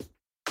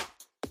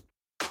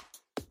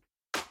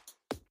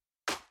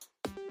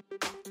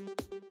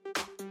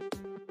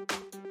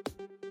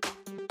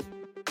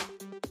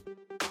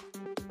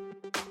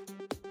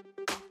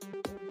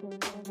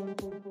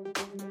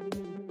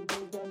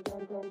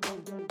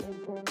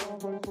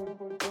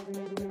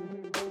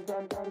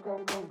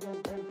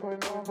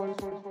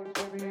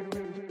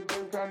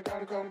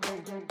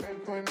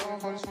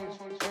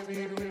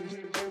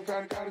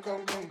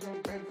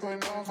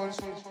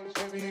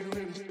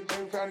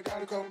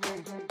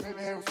Baby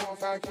having 4 or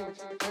 5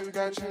 kids. Baby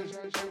got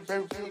children.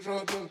 Baby feel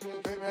drug dealer.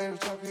 Baby ain't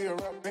trying to be a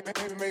rock. Baby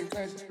making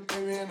classes.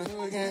 Baby in the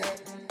hood getting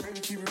active. Baby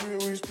keep it real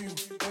with his people.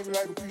 Baby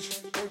like a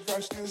preacher. Baby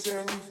probably still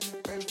selling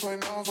roof. Baby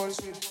putting on for the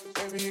city.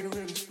 Baby he the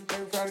realest.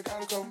 Baby probably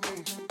got a couple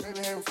million. Baby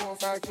having 4 or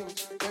 5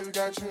 kids. Baby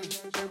got children.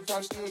 Baby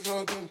probably still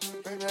drug dealer.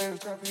 Baby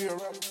ain't trying to be a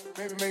rock.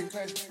 Baby making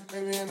classes.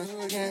 Baby in the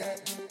hood getting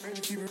active. Baby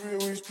keep it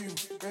real with his people.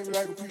 Baby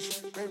like a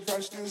preacher. Baby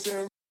probably still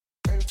selling roof.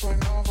 Baby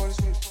putting on for the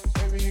city.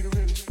 Baby he the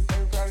realest.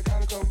 Baby probably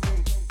got a couple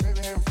million.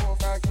 Baby having 4 or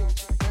 5 kids.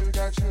 Baby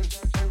got children.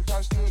 Baby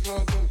probably still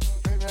drug dealer.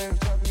 Baby ain't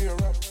trying to be a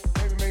rock.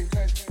 Baby making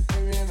classes.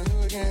 Baby in the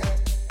hood getting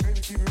active. Baby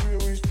keep it real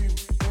with his people.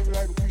 Baby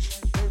like a preacher.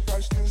 Baby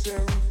probably still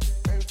selling roof.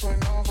 Baby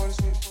putting on for the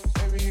city.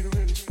 Baby he the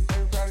realest.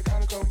 Baby probably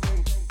got a couple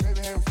million.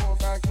 Baby having 4 or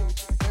 5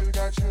 kids. Baby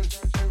got children.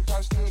 Baby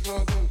probably still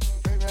drug dealer.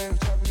 Baby ain't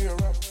trying to be a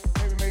rock.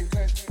 Baby making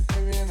classes.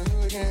 Baby in the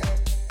hood getting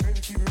active. Baby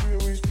keep it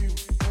real with his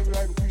people. Baby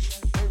like a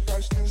preacher. Baby probably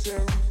still selling roof.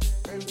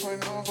 Baby putting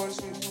on for the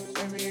city.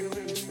 Baby he the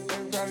realest.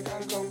 Baby probably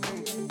got a couple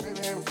million. Baby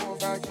having 4 or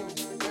 5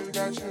 kids. Baby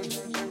got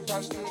children. Baby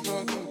probably still drug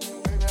dealer. Baby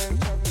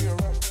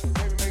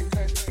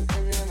ain't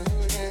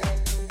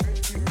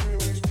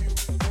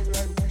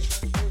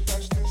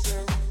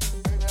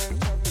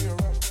trying to be a rock. Baby making classes. Baby in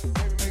the hood getting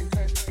active.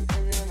 Baby keep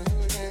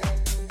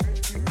it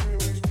real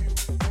with his people.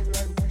 Baby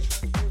like a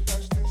preacher. Baby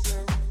probably still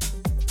selling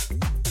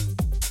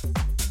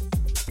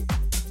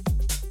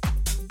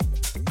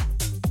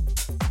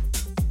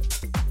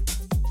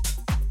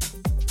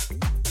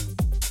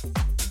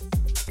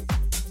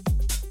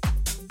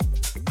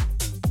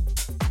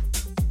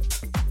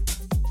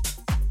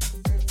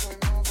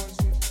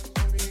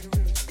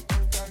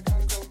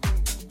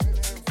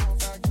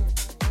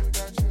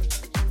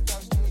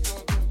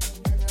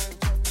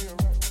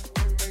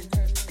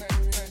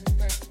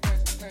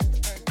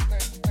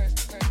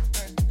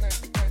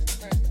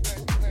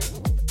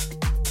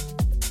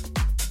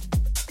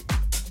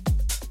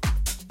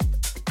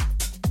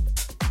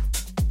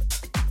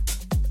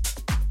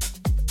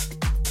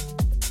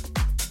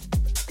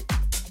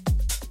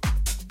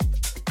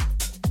Baby ain't trying to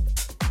be a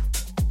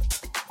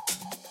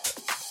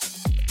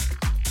rock.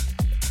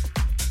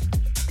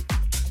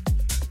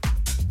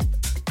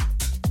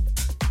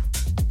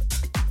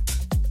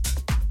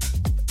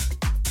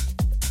 Baby making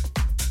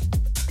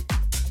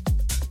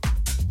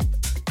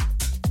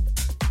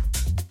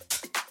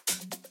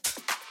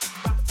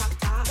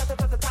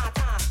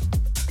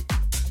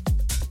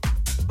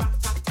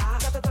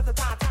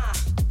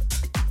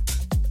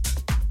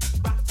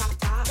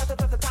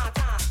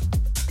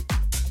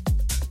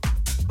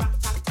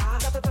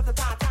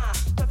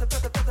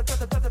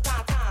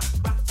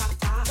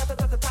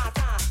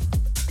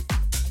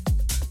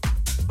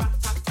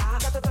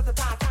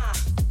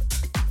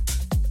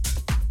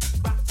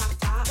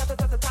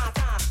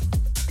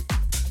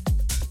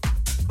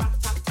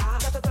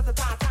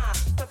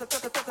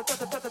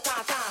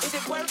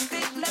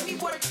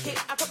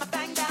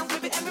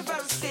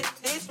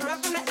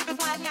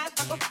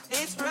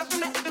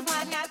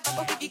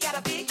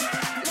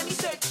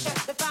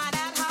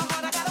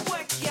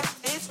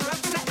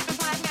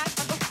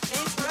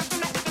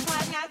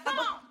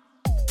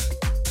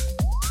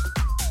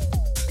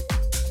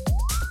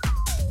Baby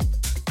in the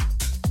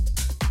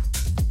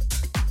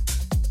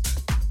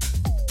hood getting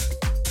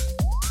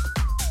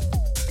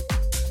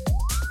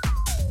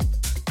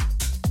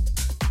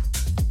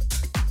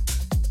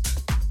active.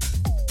 Baby keep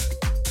it real with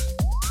his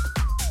people.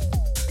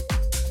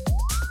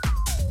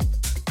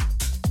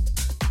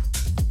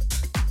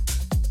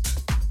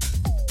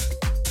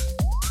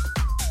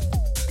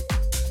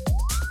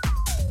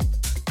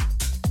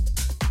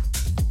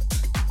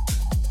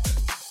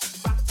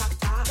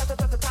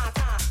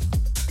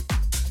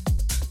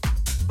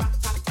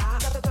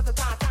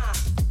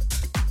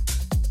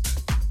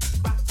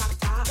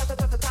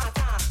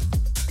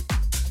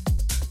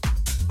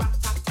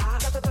 a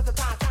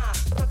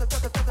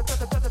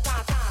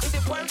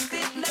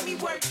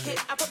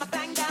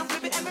preacher.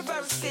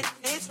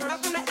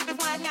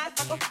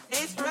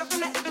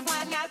 Baby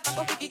probably still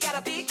selling roof.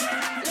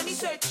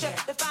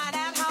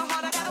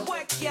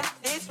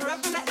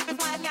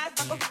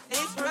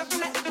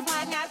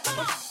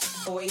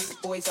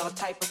 Boys, all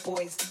type of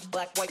boys.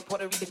 Black, white,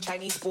 Puerto Rican,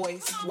 Chinese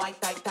boys. White,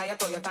 tie, tie,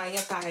 toya, tie.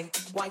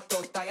 White,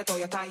 tie,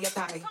 toya, tie.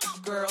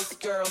 Girls,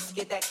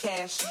 get that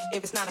cash.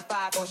 If it's 9 to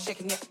 5 or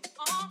shaking it,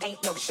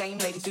 ain't no shame,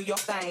 ladies, do your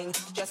thing.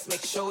 Just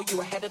make sure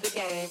you ahead of the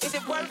game. Is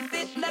it worth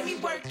it? Let me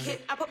work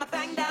it. I put my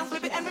thing down,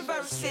 flip it and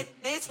reverse it.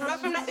 It's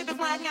rough from that if it's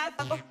flying out.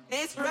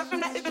 It's rough from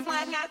that if it's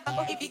flying out.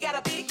 If you got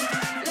a big,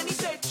 let me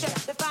search it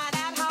to find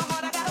out how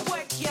hard I gotta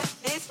work. Yeah,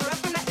 it's rough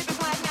from that if it's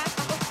flying out.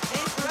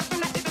 It's rough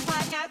from that if it's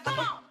flying out.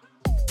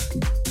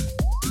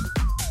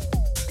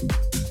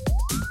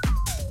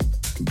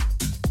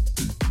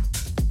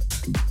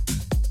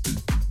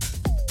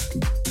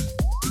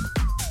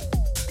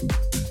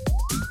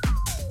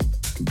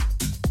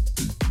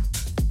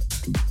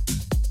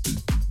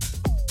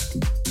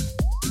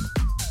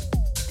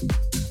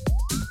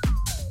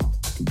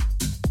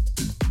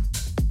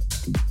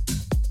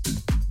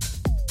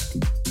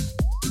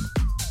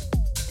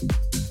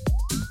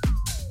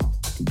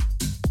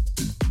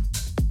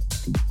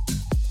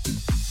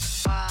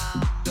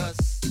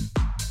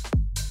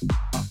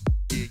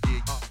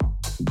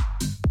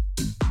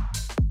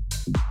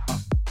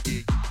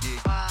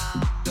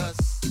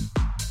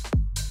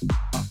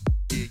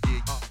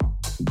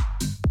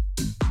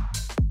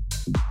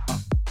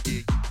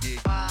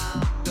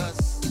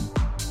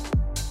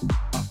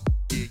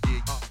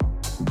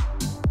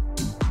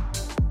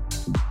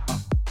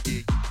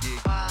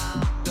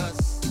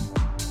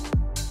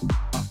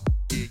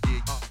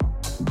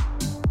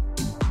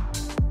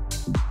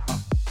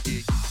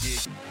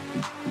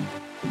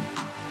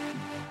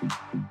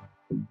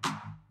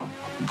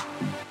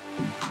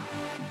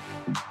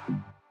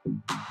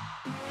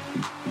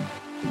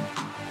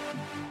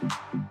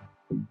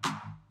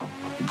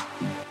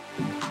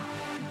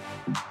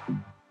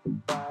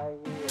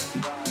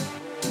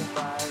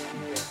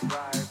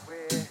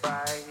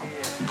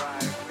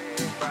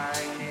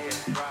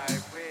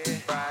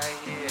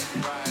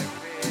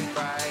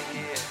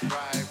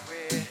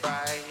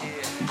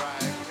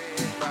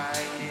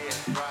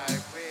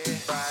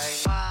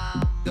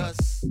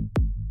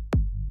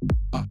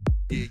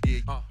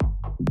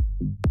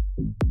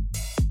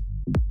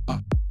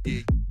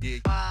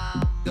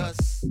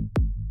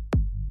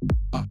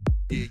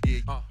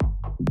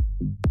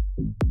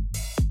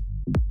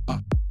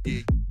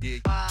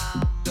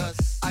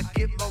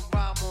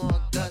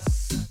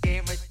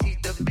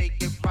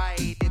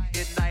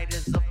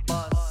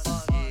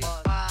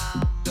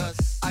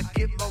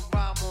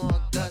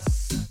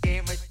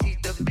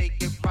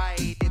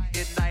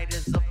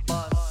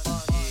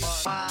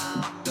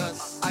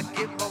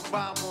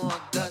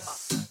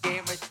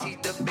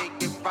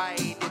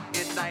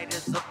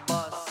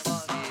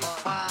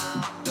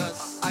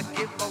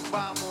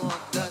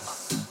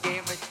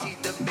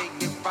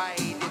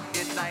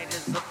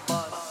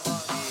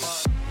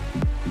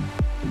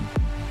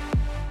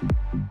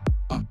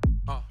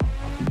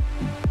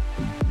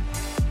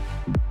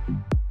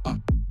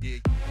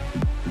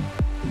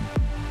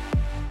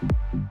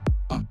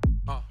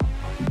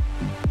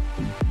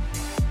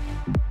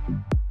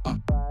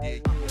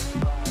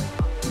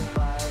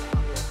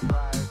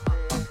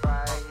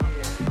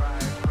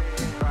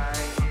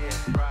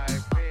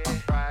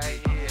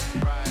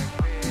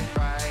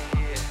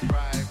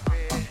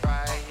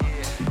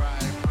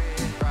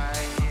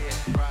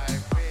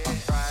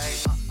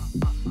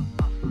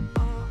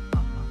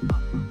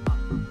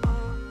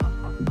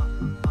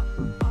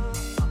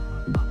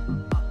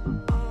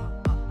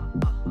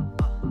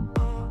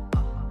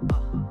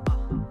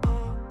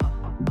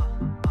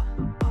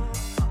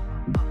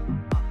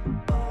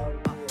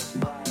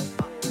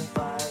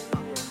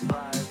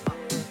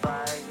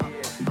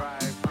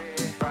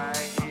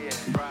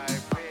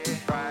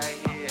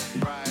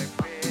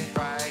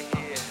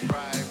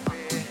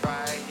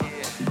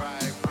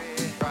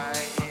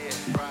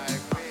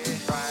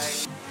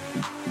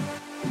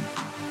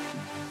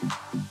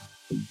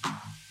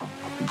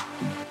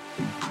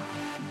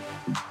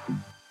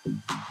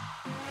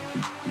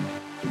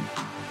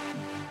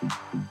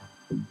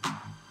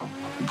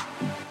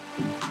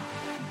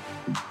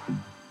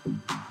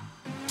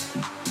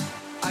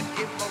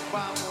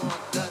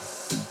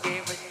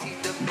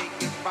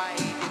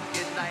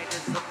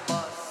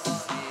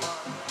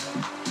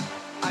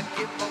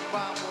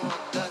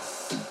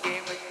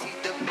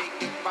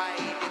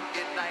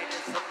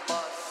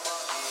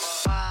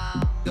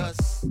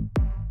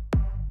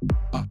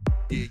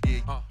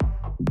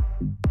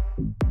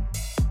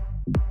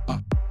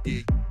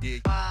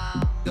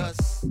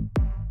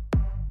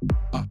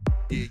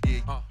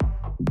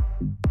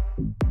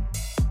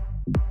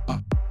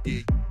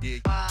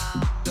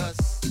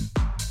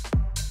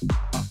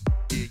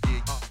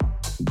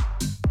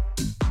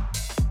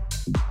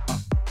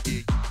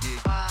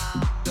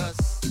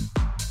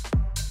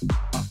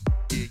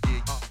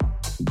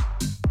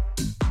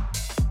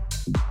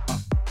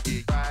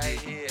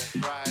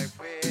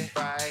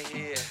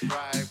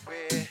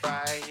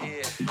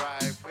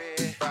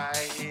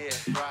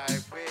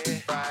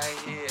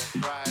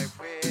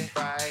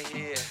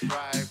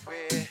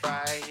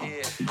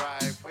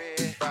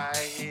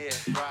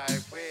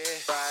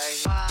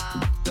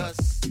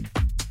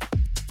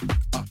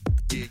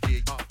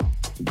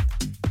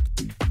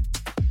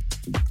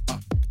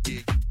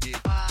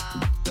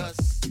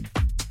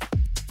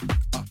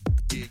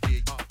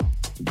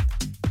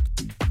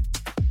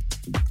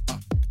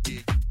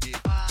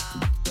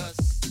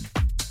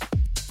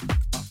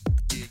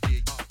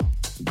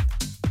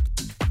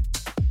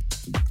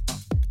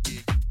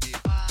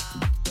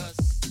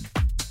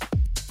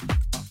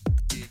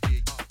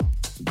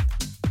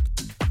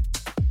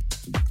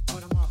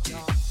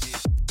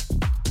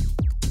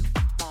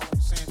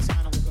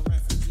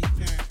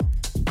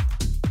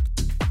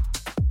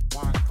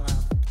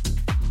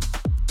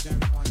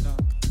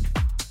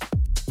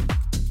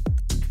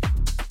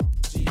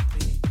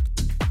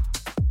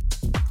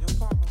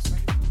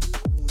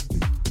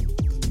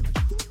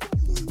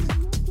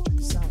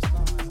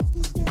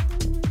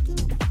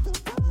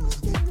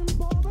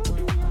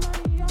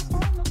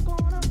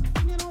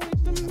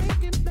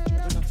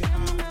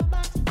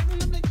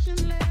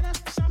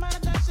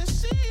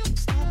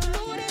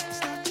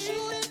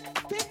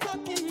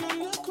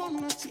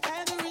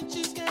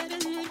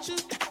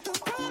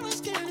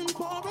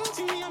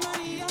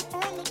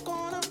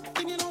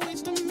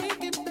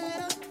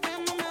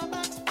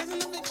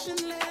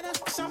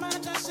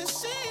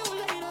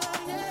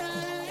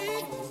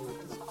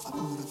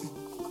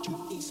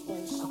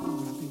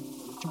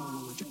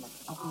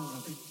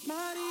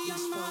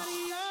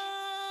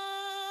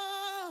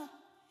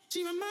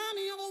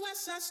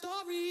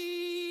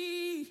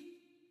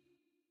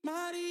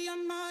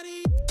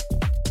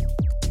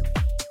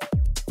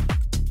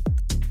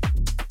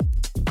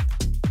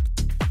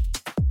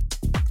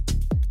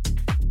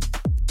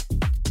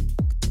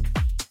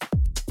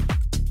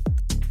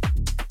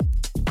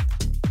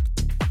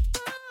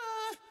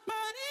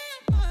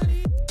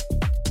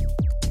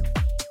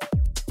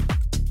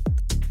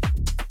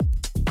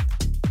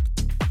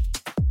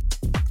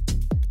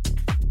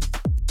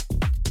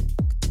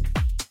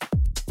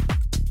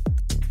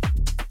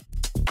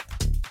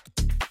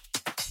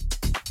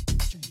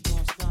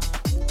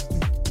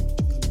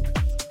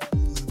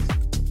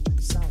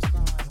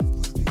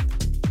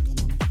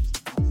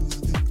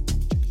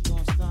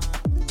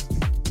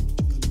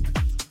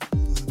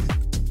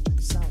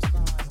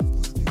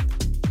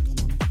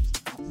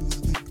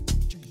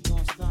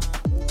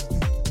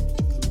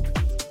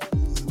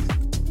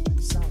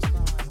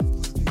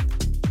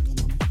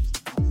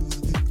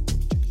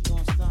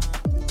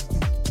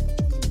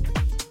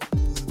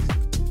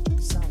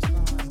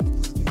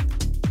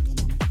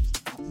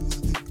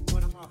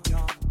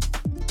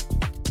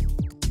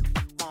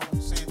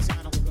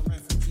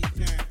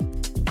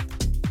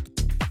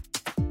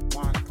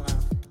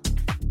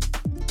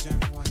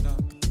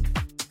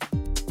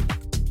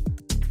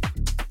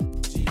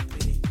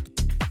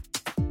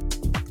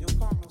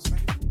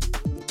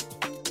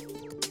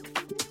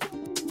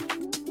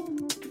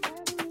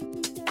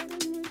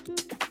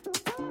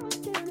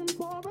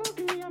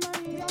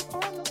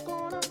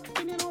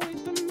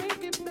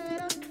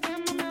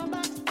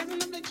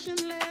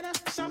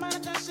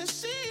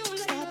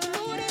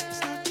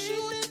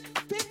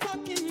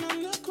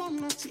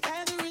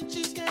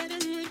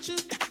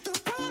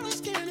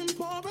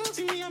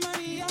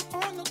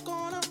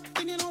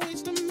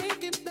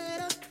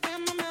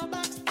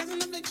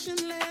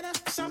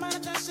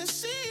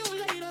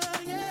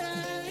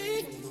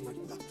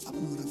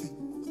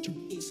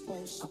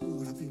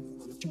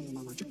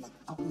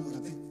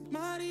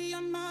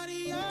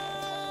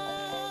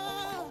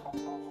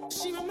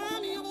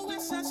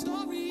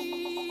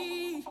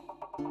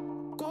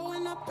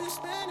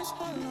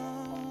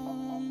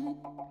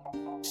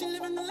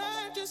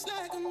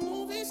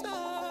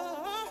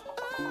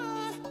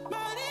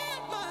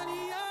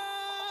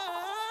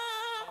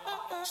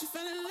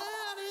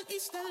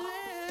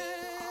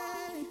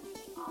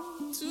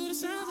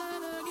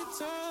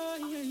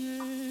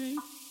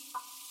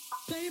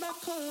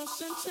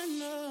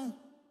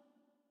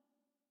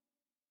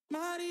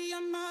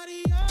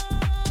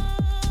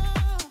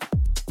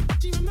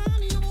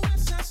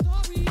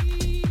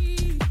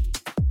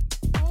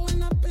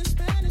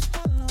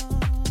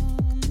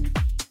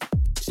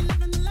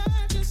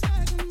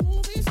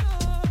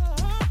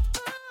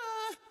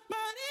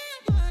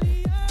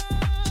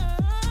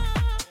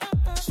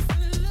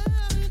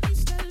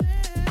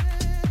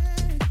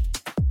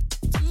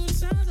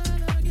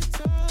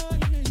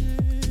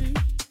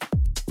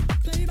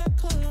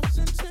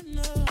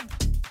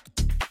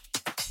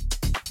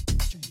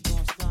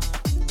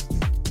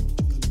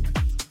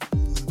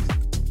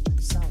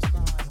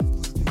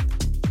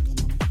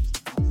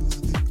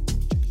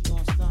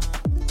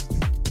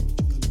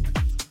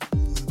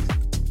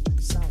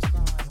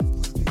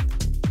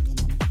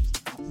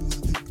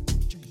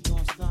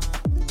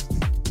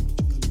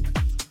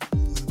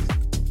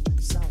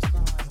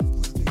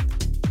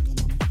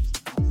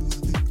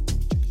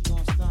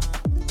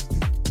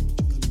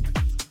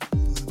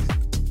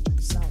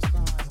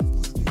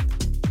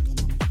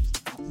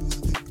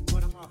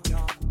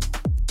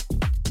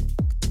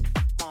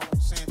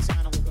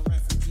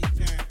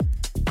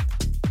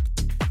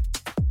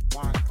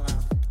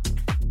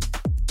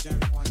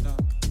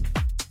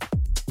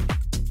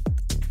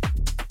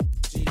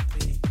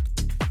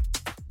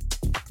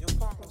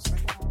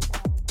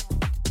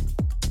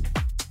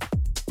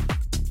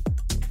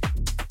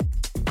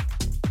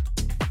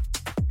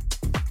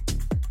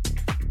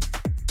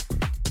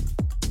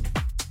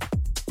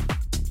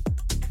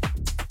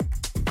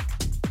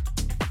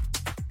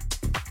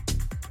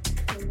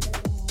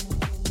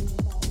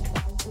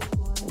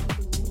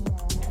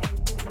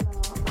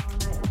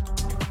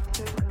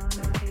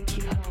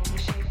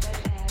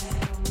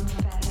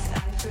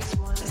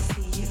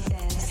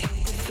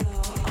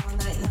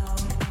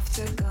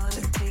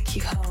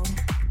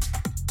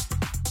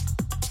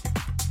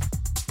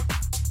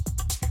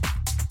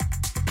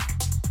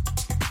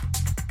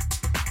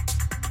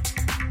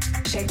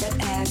 Shake that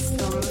ass,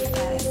 don't move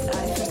fast.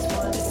 I just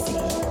wanna see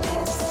you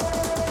dance.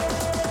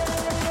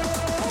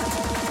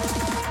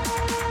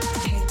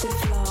 Hit the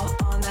floor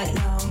all night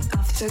long.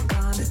 After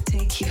gonna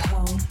take you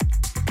home.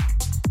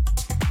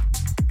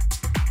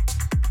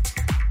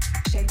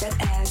 Shake that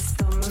ass,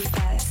 don't move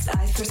fast.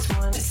 I first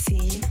wanna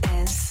see you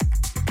dance.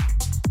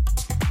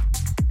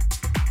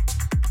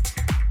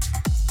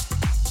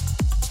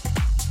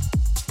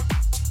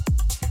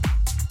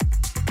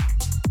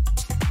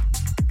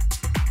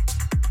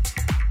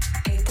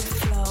 Hit the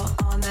floor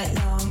all night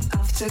long.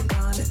 After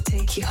gonna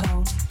take you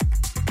home.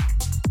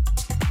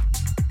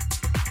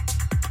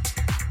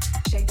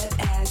 Shake that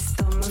ass,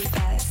 don't move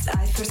fast.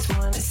 I first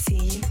wanna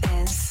see you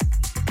dance.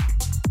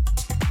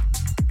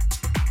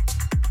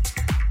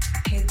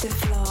 Hit the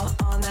floor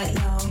all night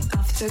long.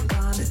 After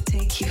gonna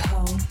take you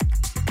home.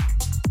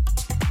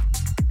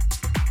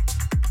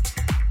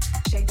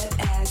 Shake that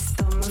ass,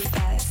 don't move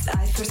fast.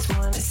 I first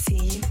wanna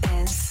see you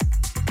dance.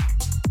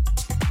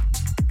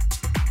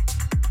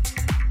 Hit the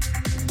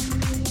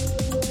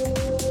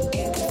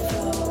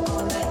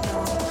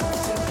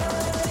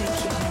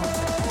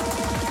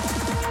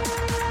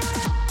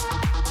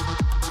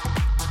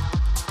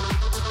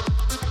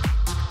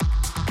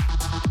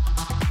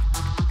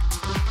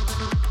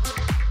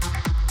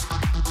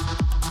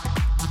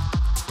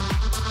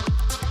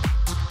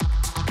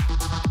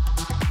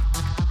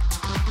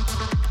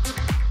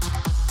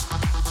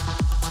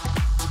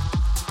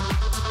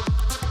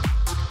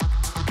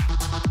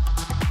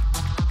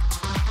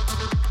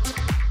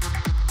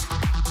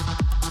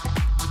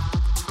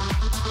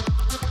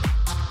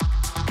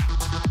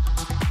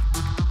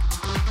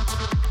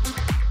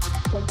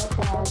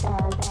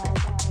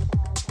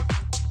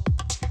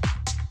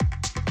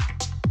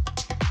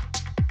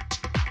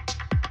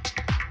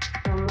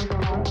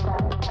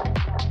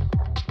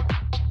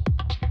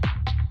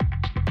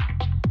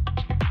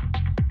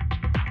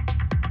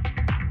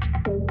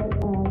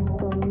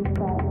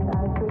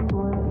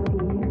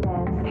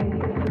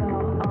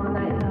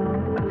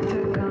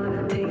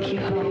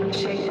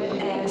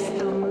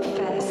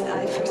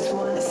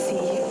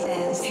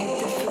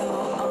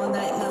floor all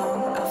night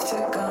long. After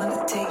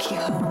gonna take you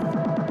home.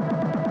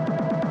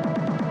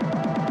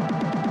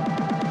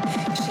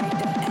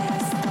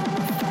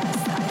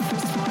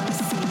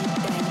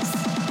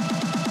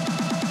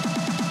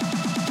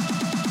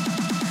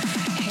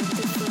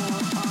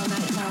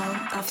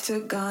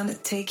 Gonna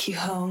take you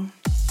home.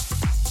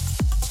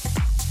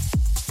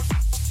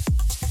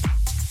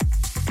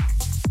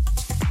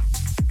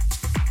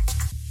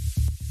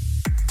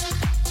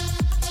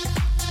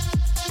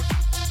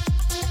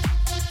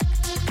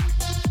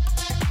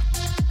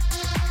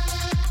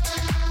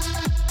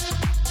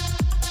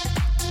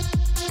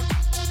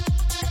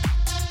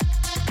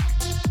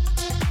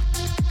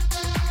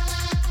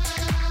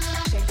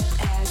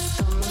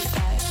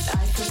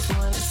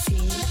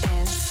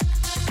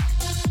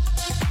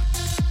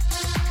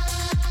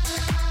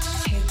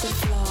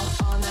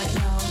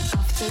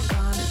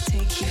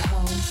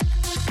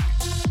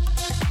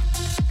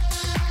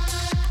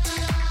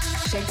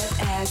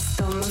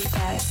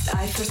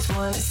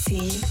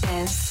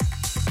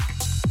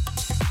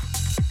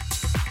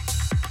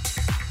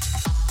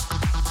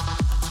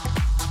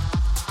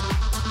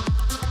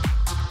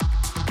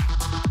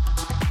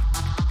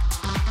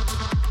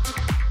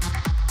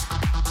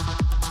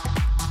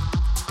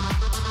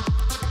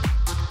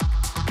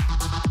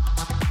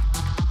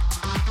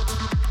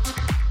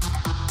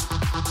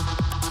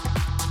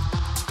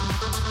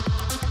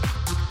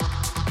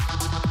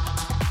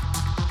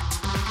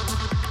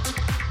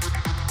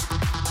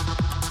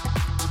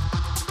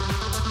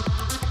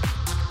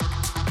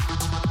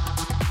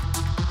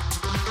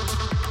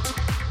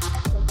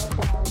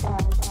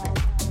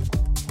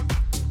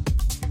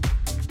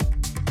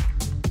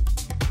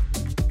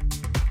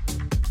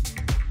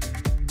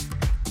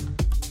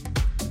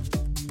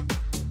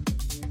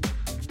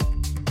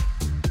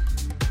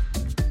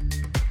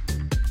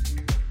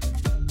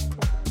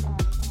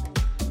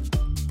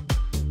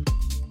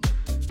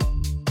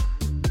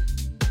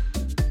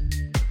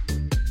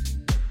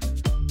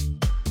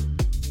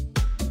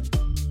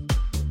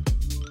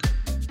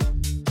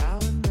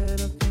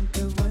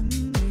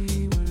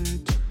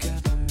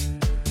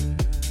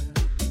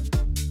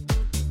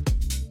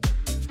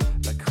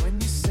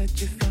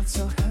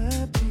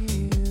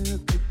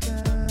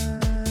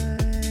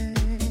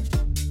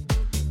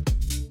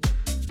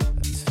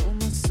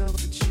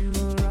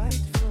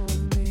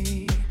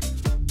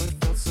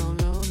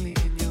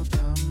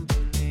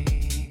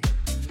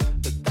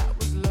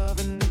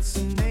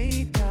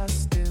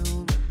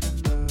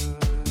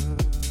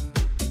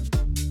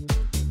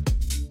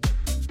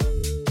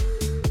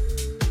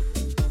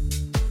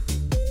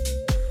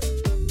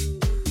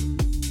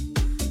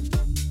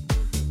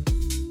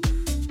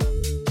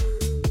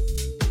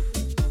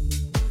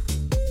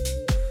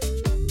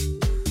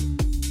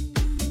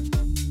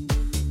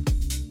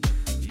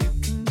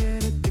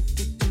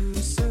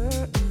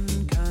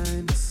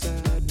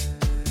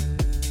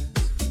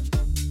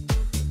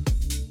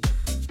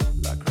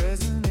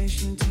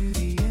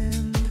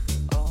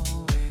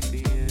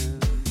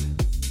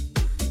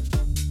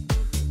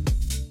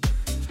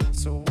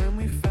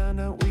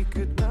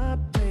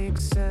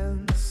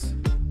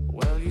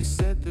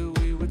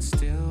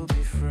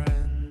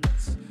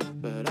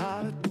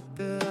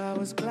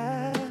 was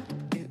glad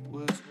it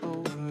was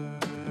over.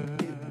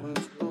 It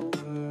was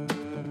over.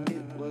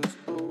 It was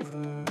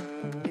over.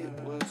 It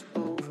was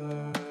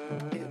over.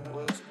 It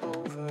was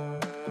over.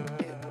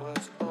 It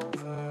was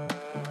over.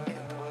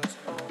 It was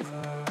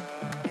over.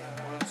 It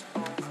was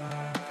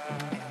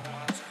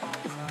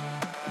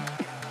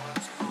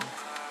over.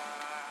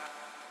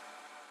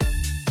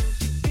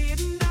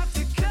 Didn't have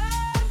to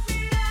cut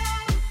me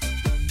out.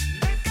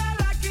 Make out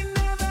like it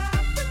never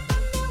happened. I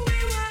know we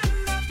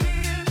were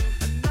nothing,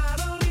 and I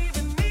don't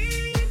even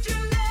need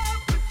your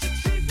love, but you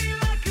treat me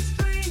like a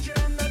stranger,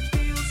 and that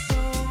feels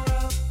so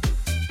rough.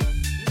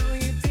 No,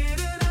 you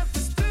didn't have to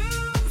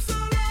stoop so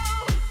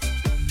low.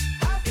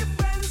 Have your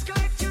friends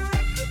collect your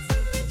records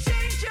and then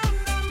change your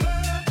number.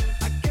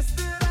 I guess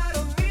that I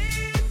don't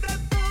need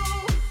that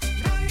though.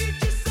 Now you're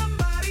just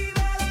somebody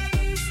that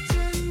I used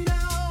to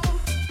know.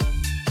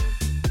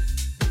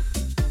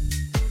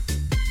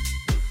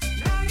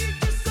 Now you're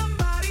just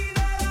somebody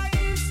that I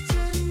used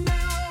to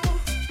know.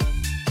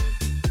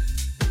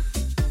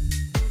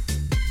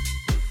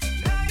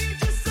 Now you're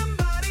just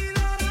somebody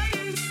that I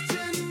used to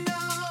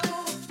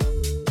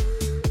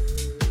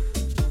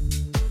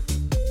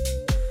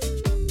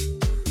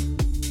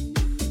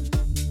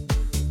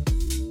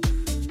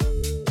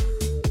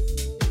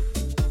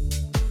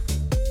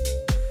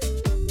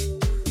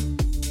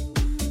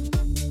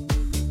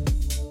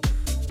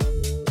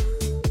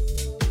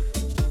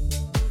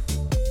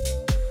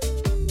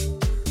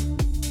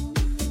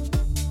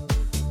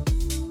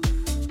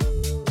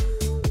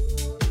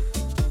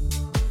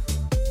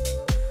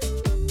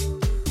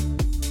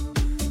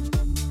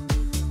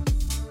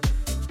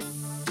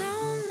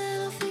Now and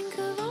then I think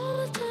of all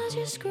the times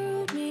you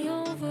screwed me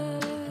over,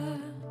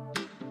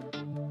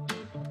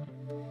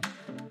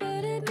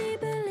 but it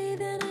made believe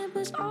that it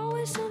was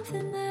always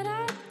something that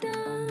I'd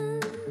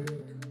done.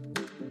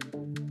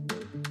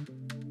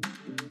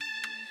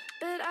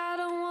 But I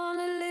don't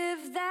wanna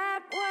live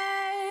that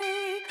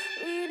way,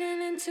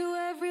 reading into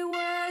every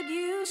word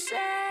you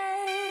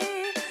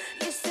say.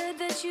 You said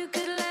that you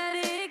could let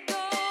it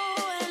go,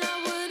 and I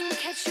wouldn't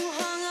catch you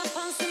hung up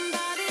on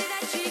somebody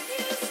that you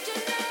used to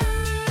know.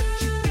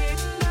 You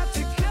didn't have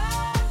to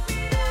cut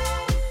me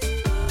out.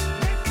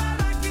 Make out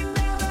like it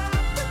never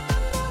happened. I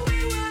know we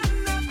were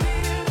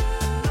nothing,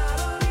 and I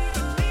don't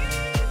even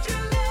need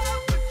your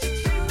love,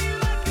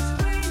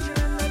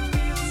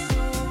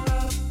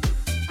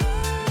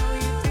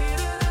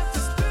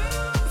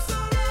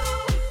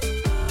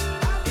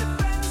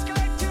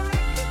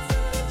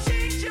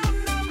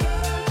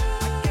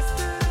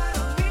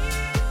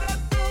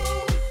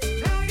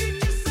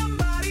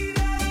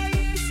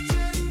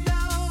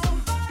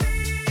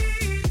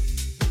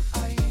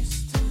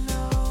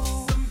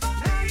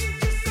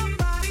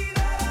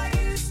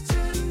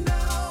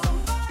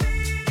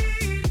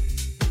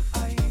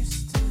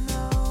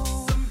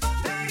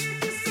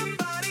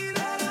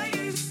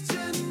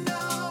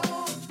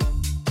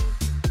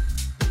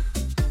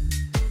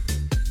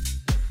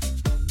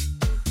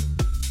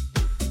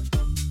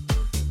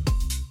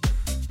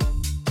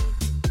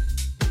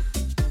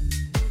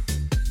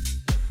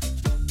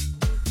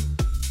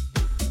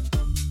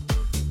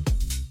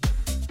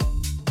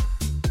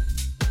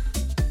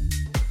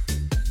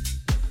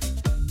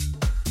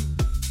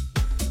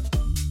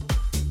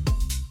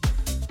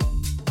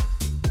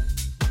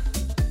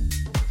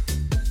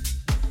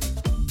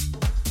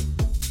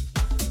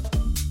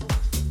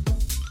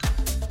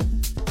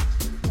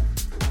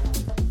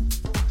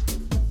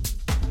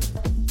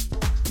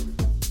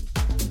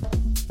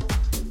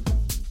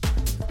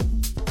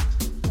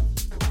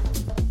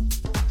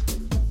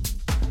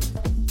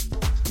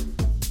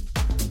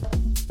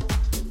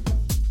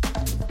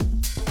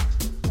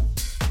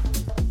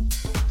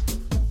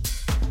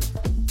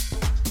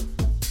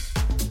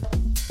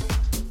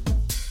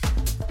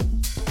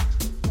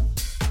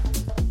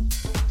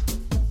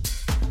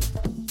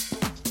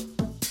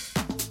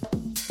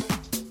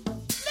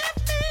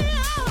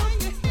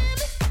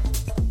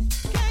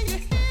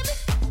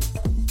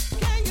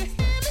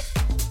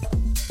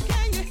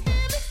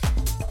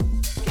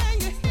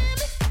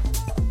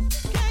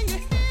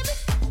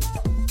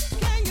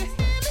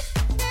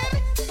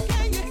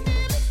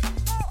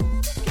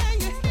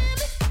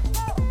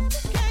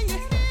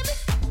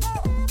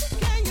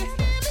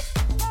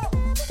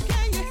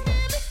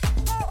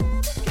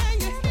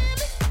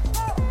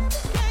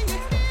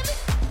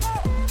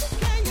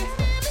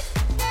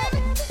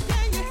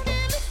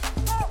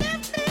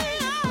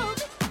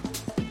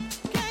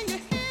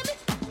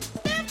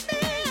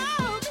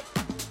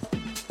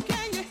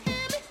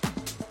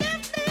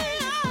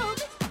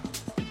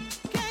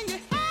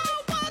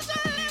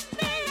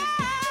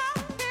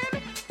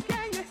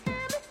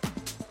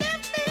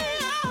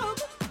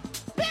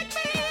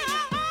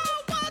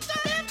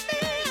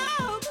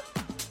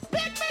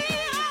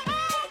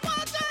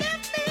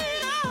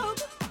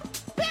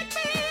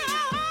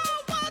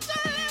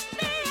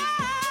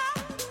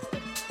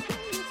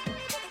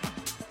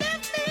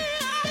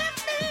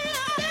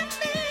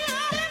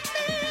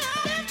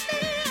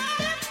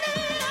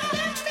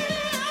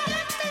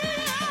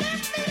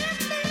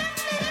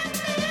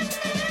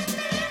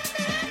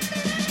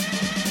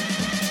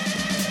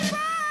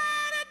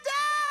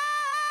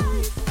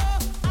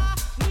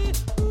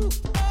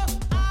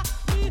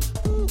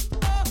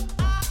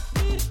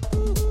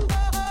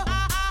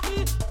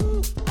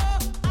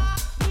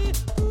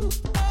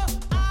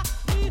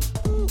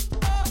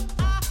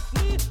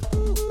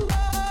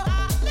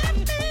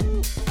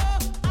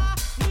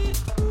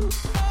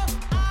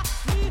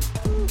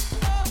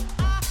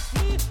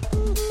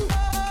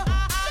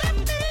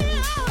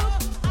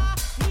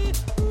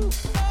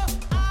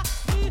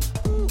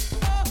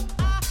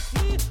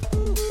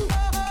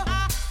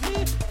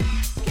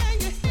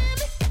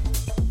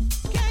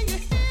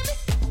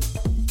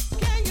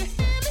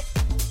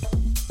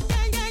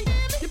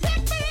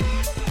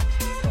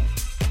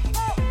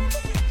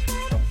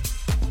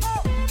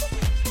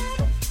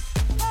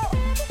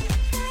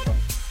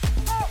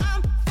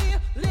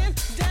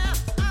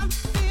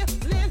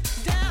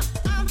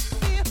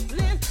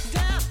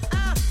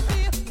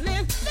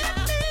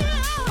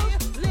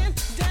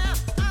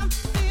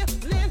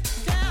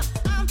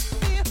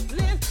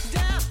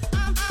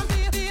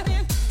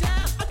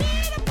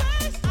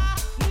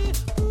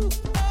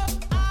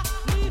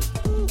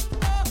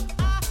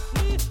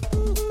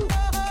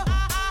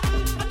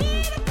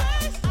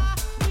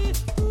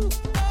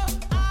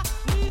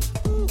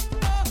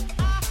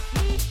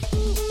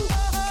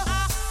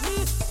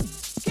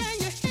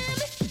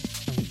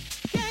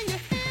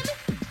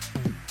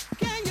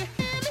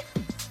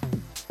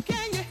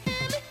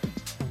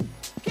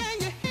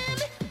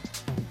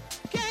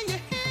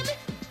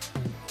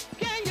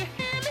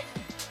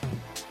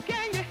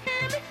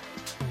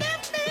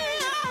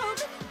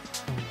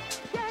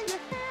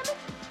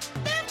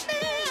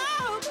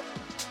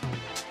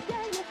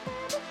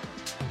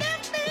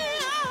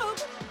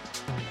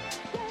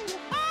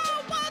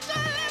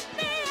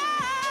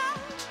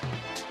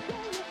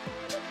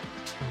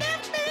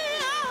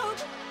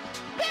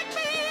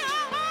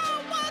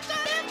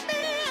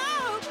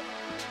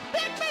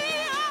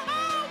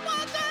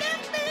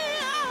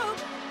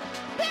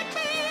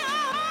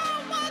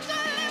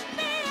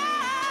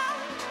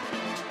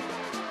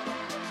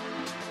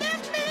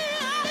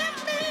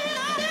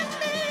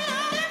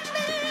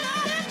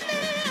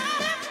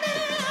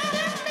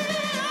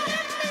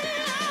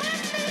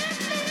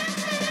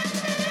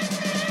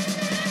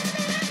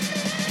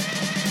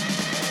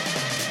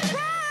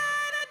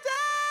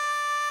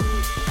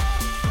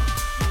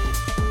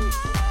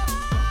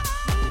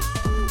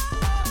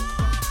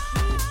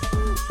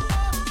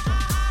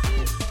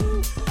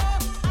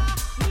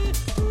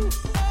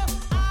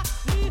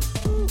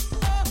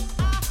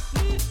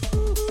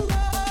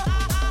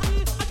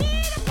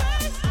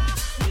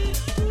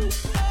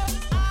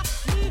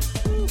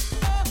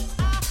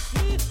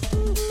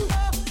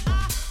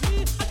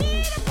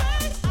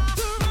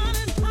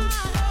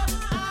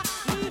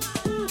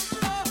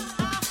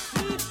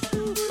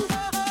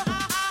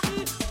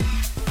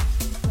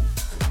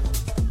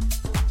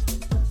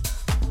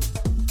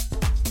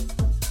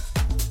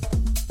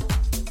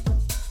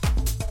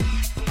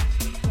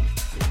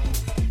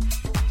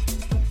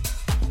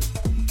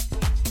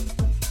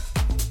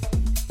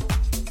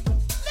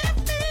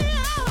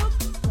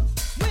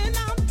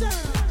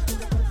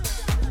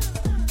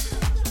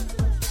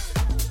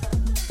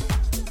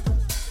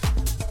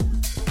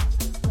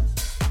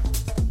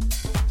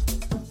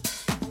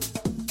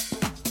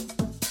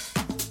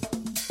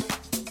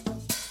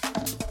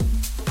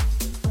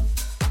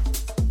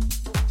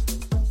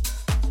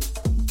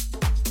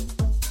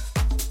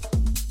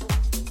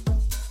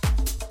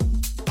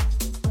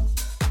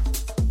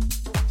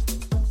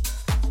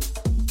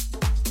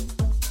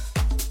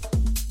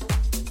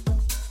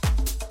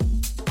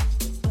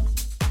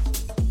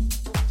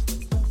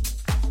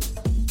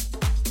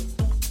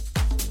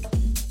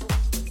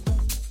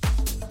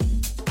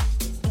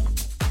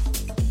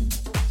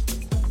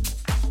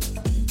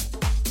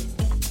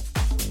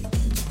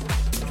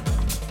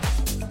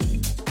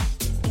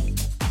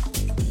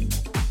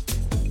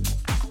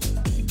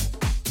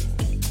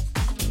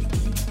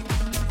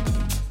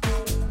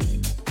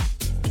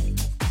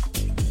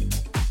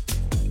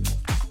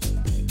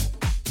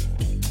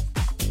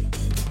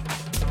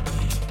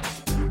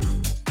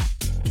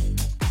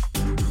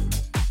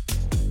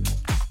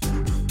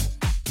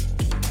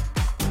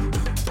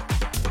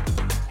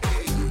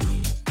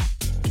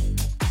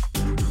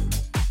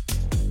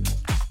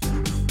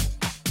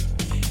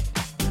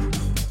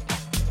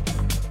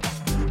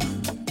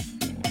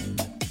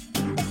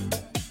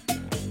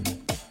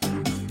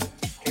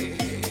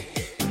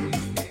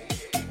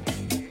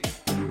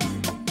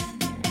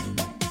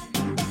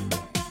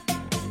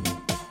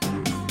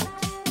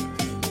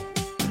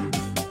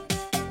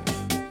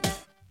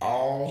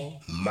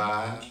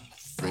 my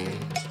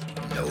friends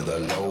know the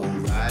low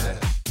rider.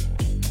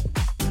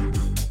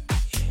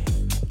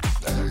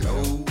 The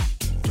low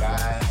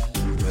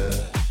rider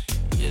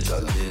is a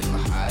little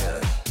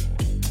higher.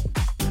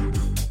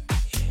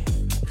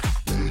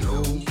 The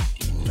low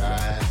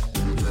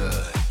rider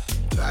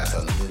drives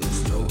a little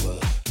slower.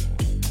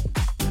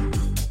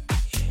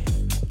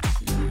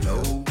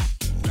 Low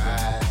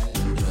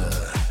rider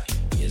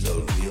is a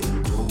real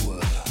goer.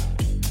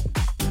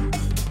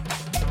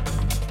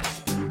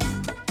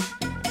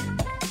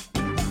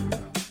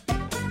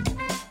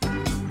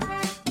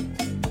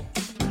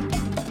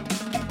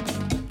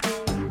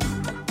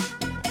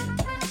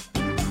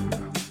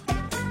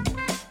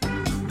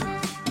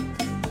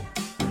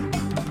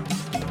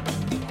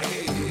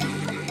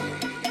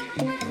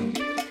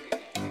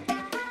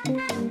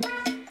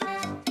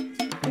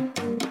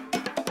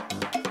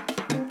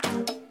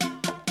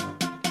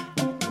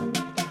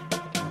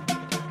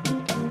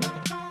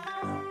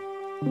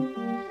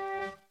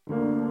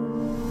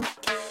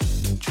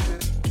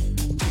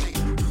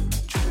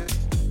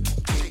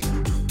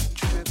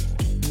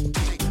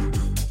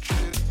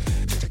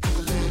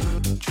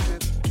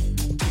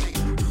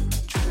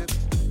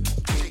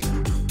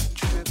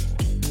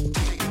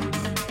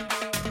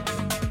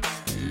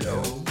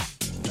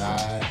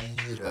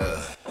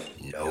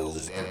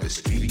 Knows every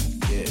street,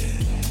 yeah.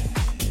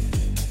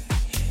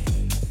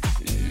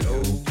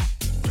 Low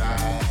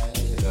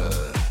rider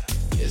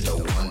is the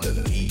one to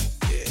meet,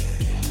 yeah.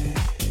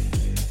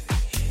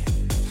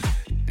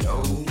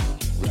 Low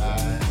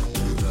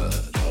rider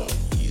don't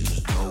use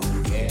no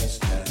gas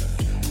now.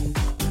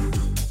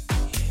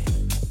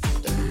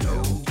 The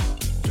low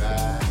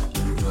rider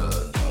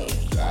don't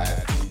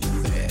drive too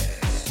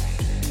fast.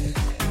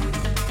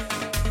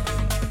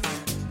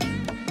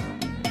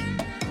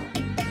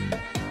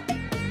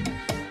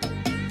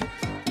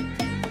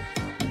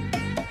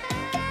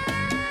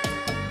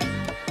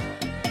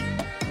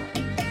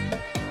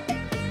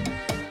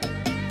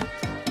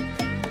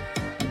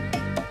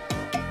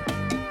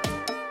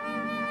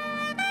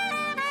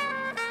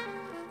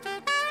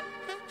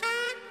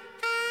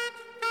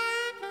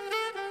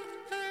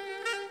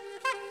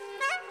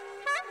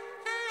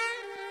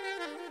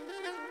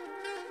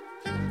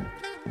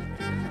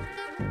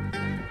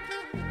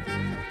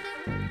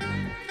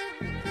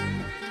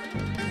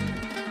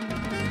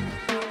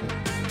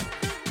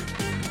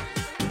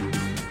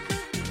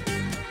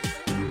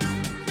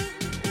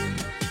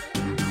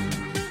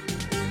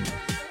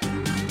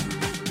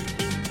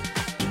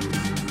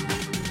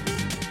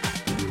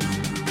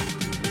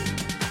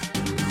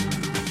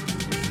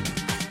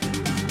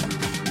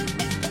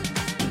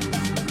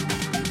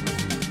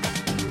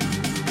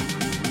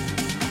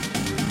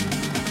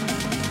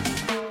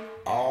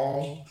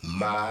 All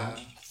my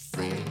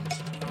friends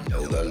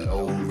know the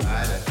low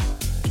rider.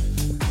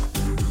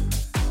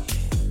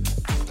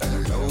 The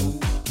low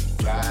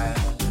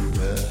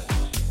rider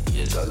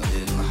is a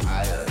little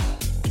higher.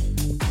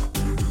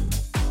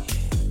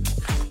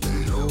 The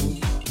low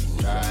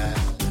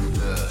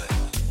rider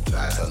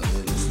drives a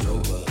little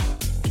slower.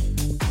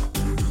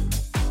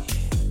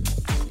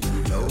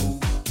 Low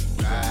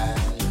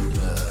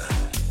rider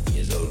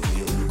is a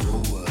real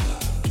goer.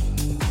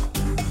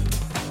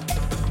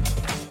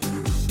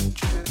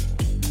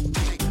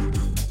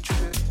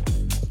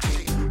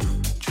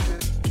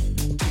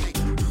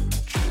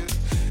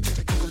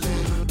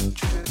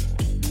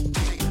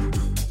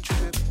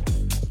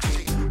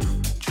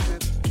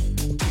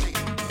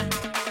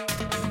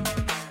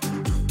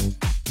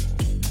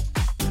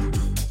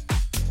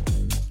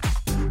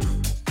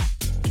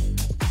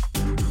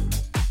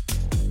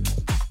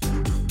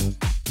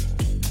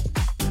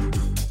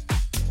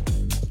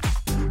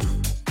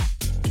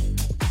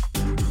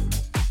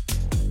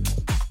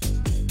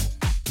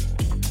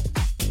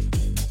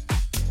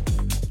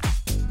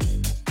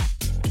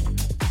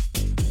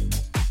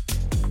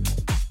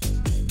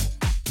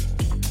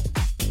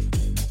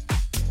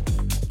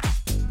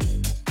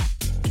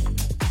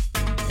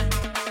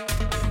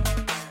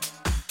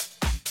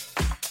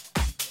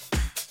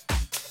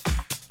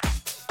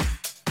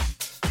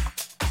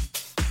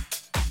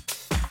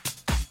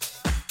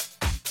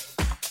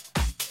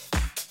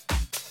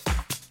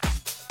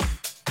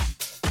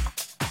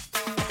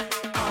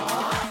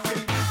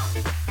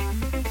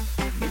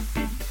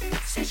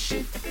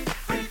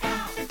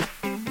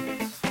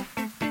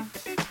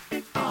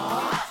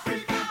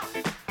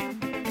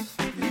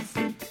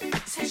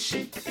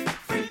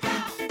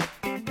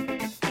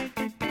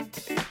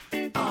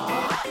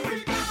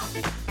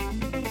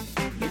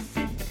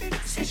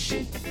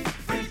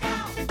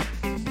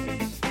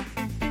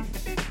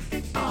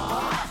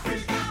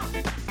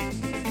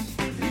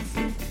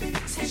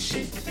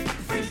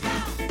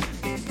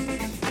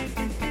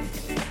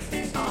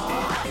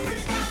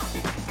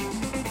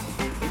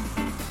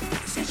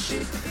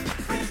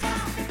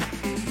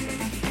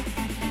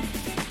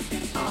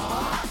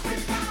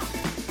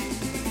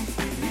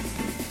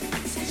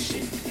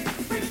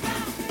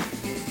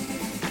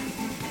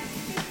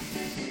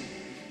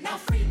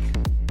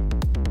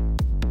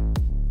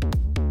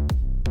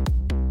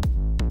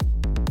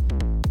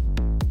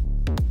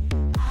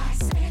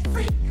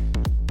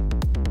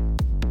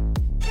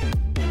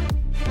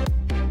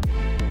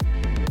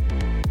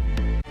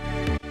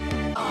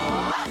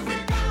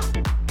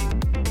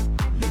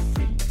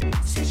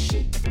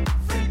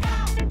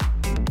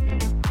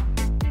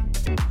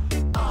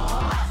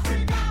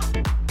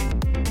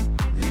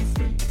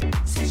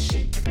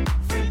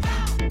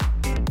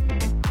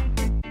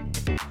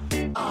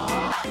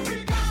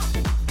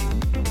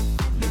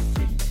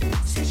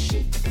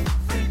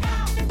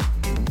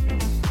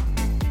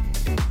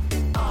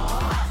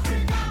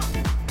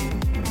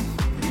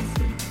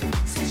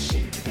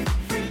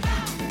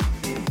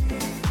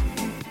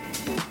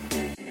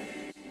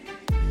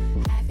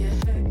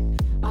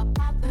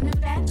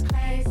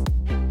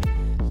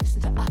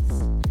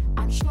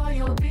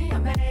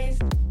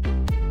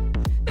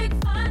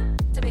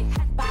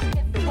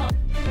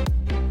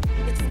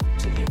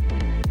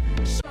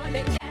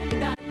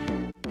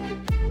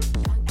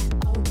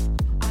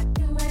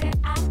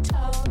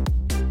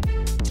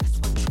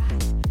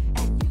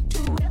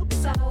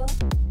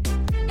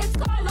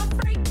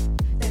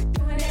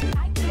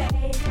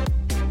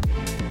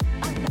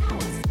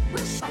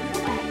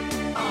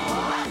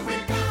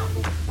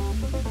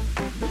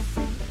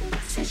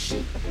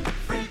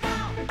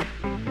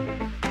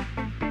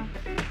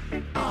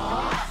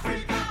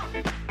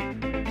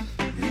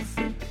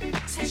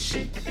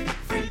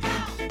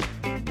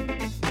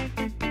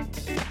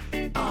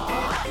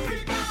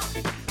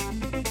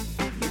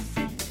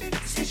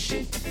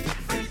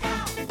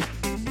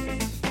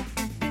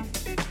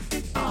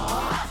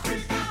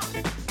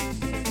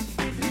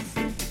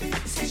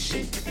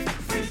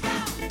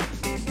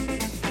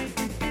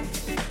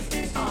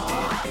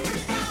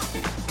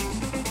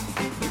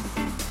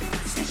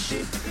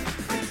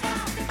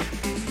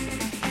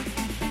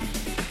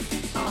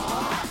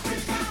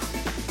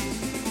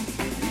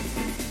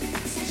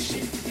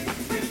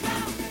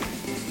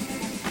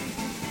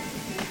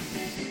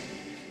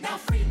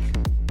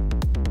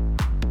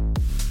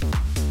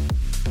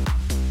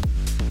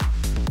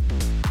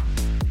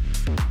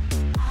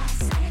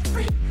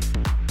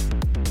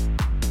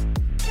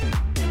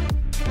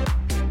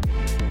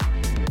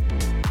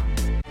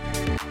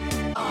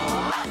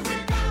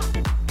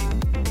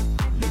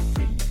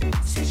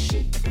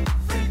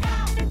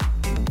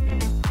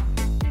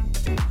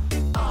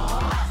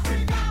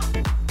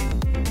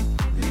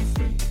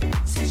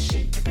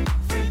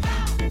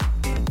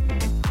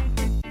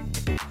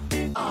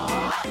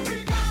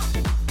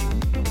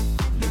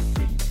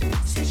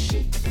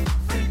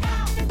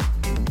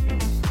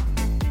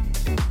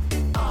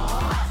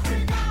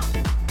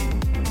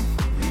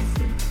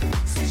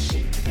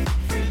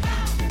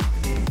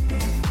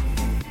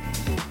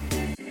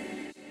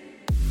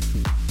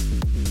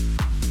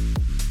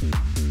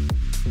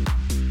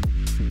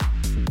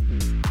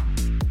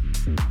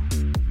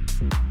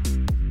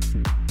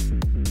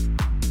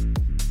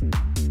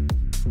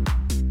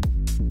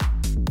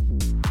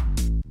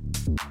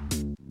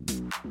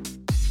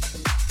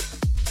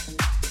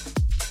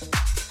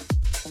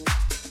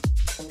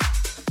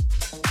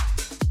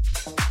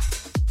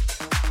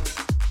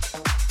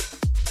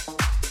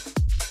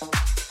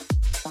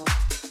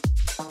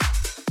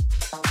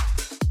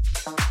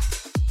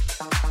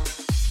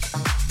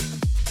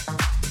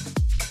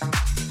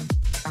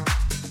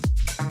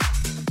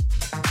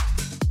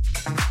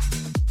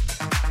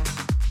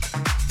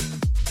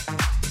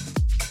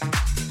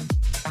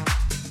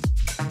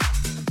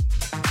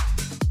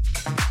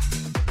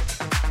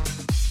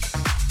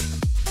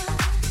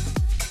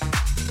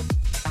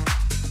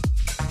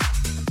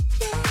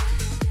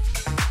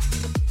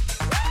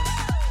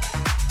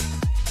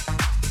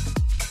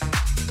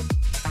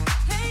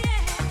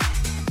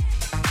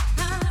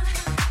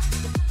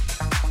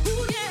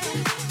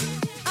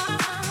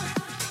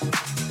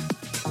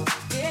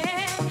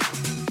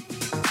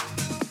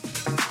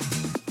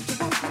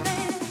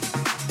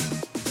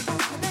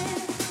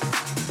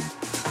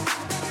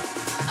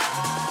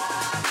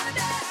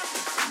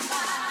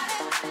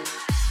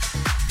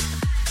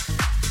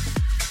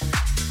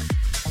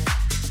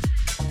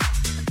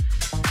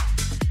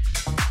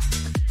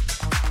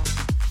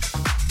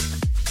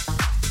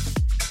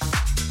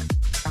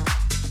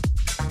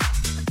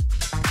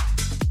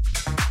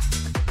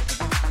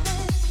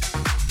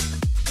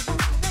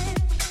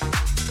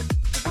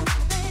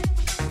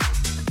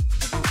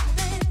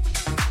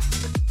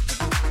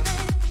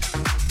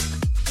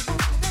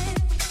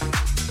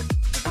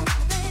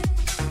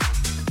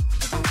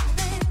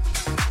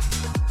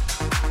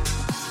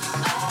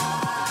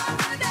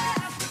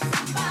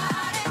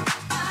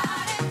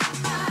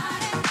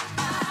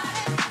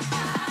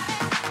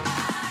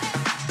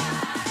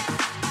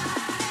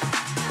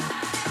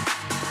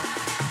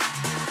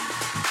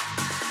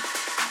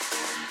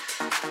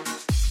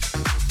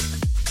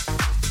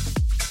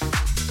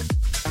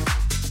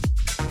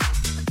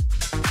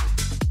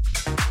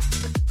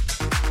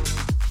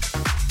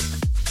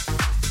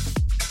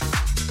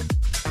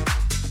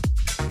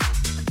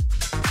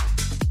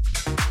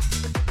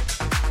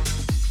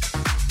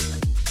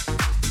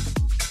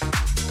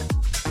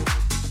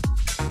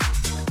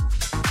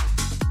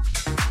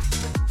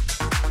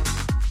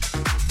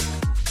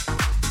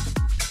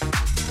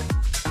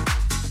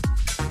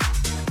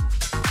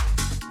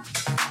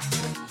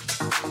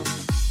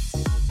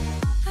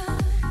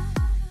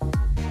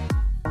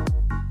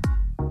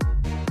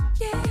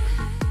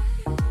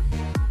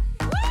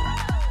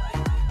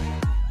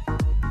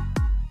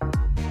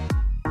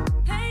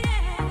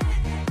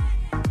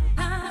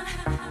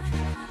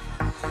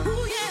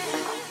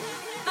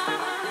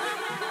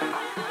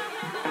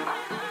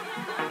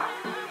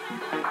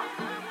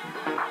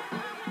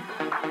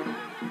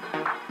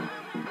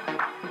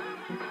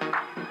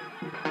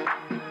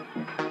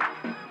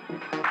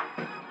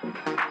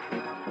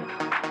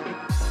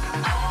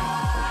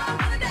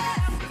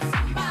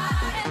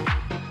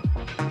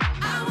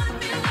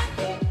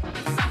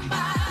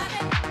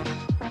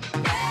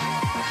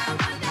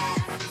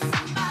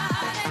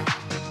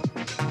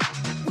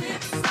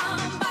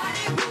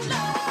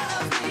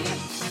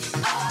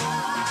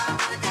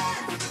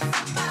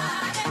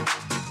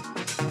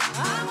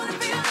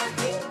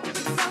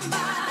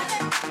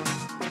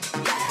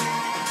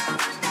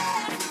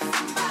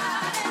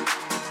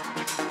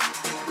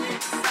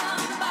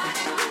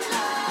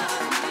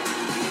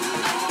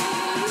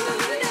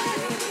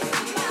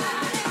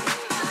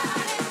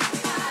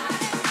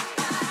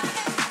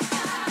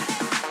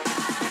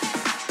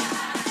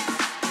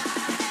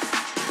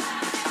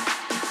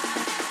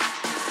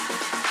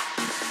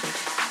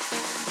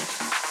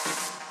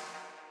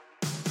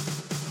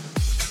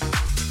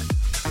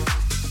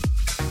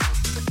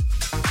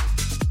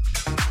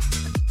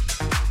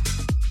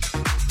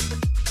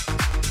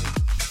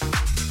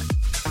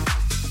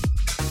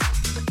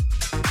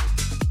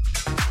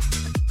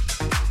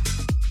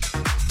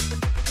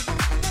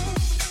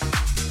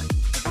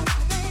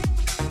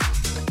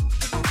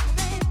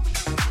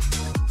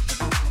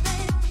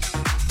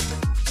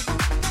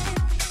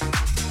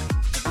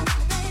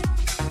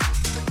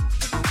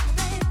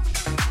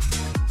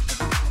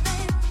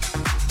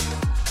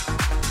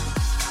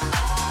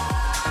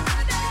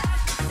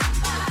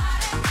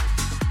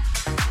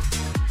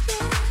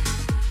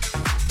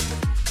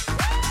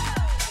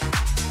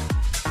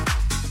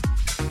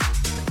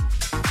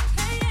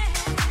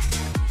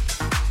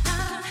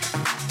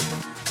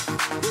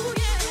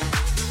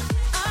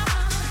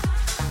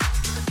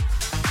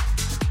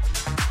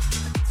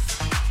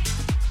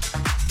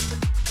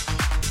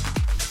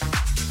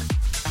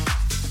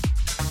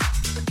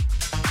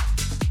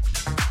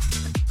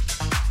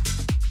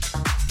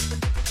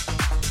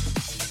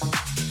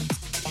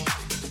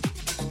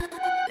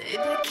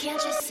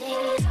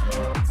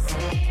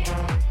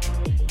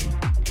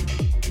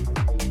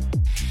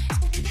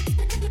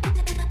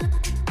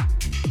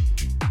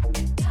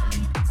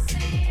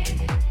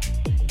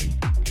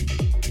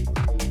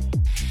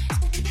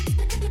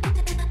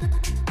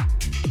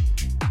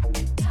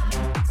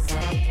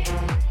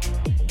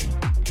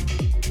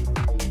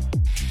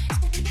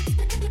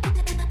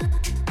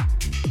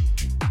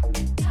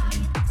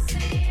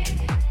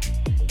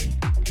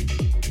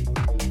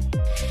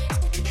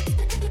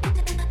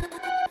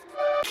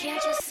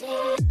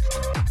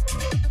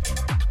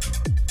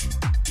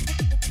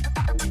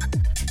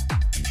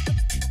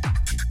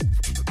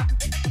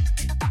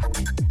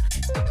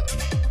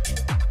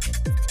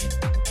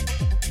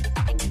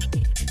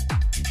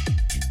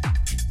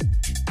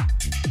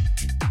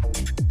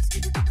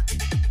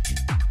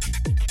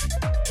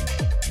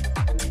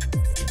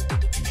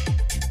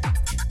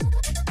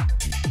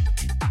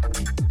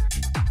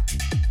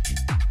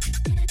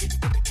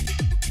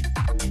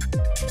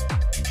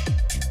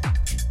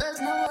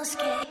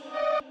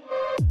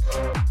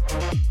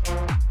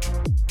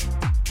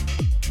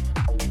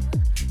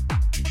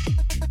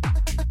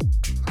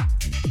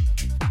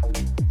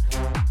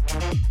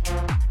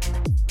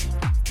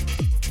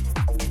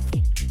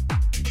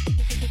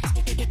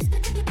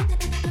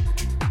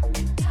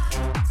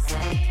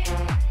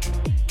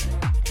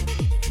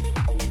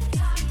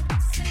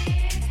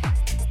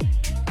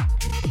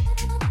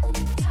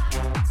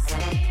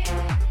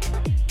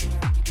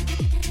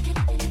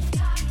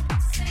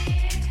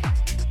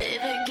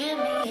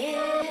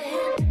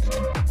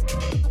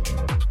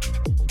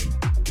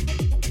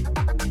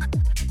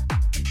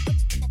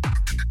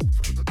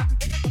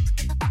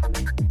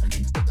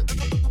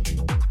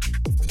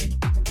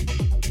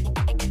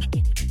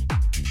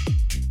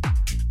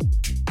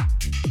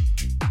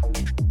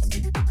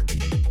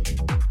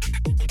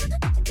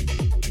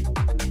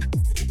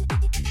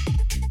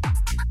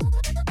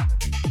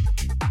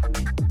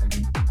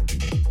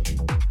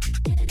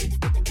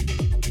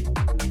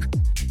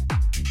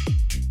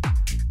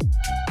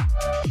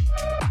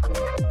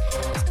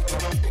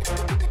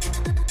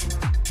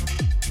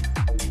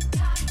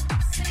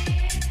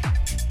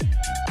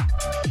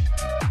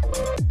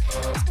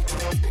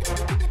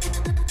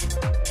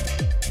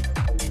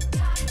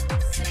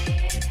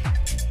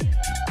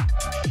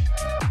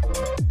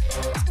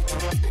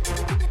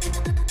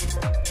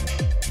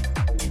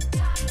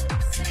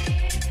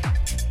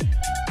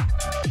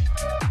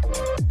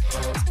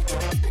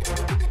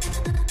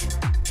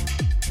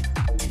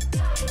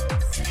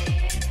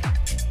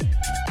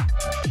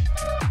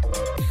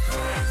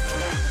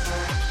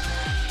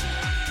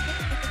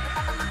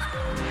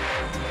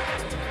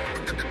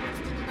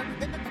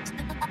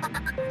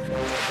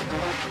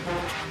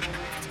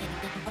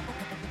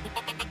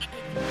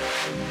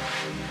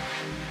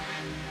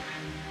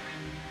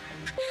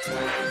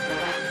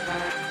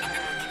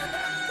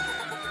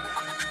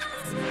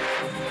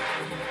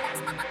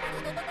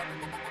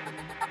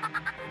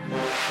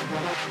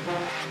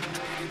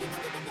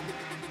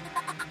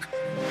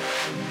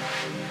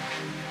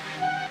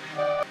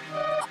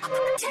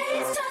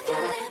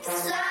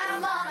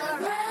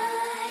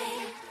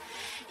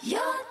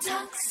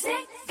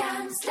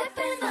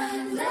 Slipping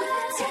under the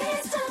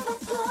taste of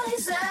a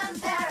poison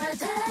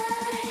paradise.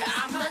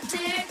 I'm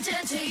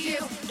addicted to you.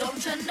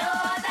 Don't you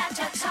know that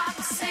you're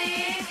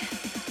toxic?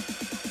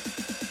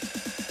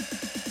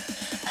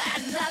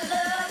 And I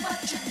love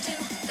what you do.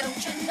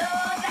 Don't you know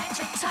that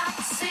you're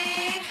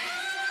toxic?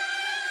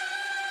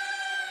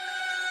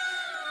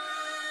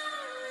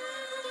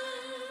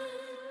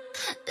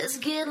 It's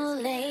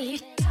getting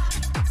late.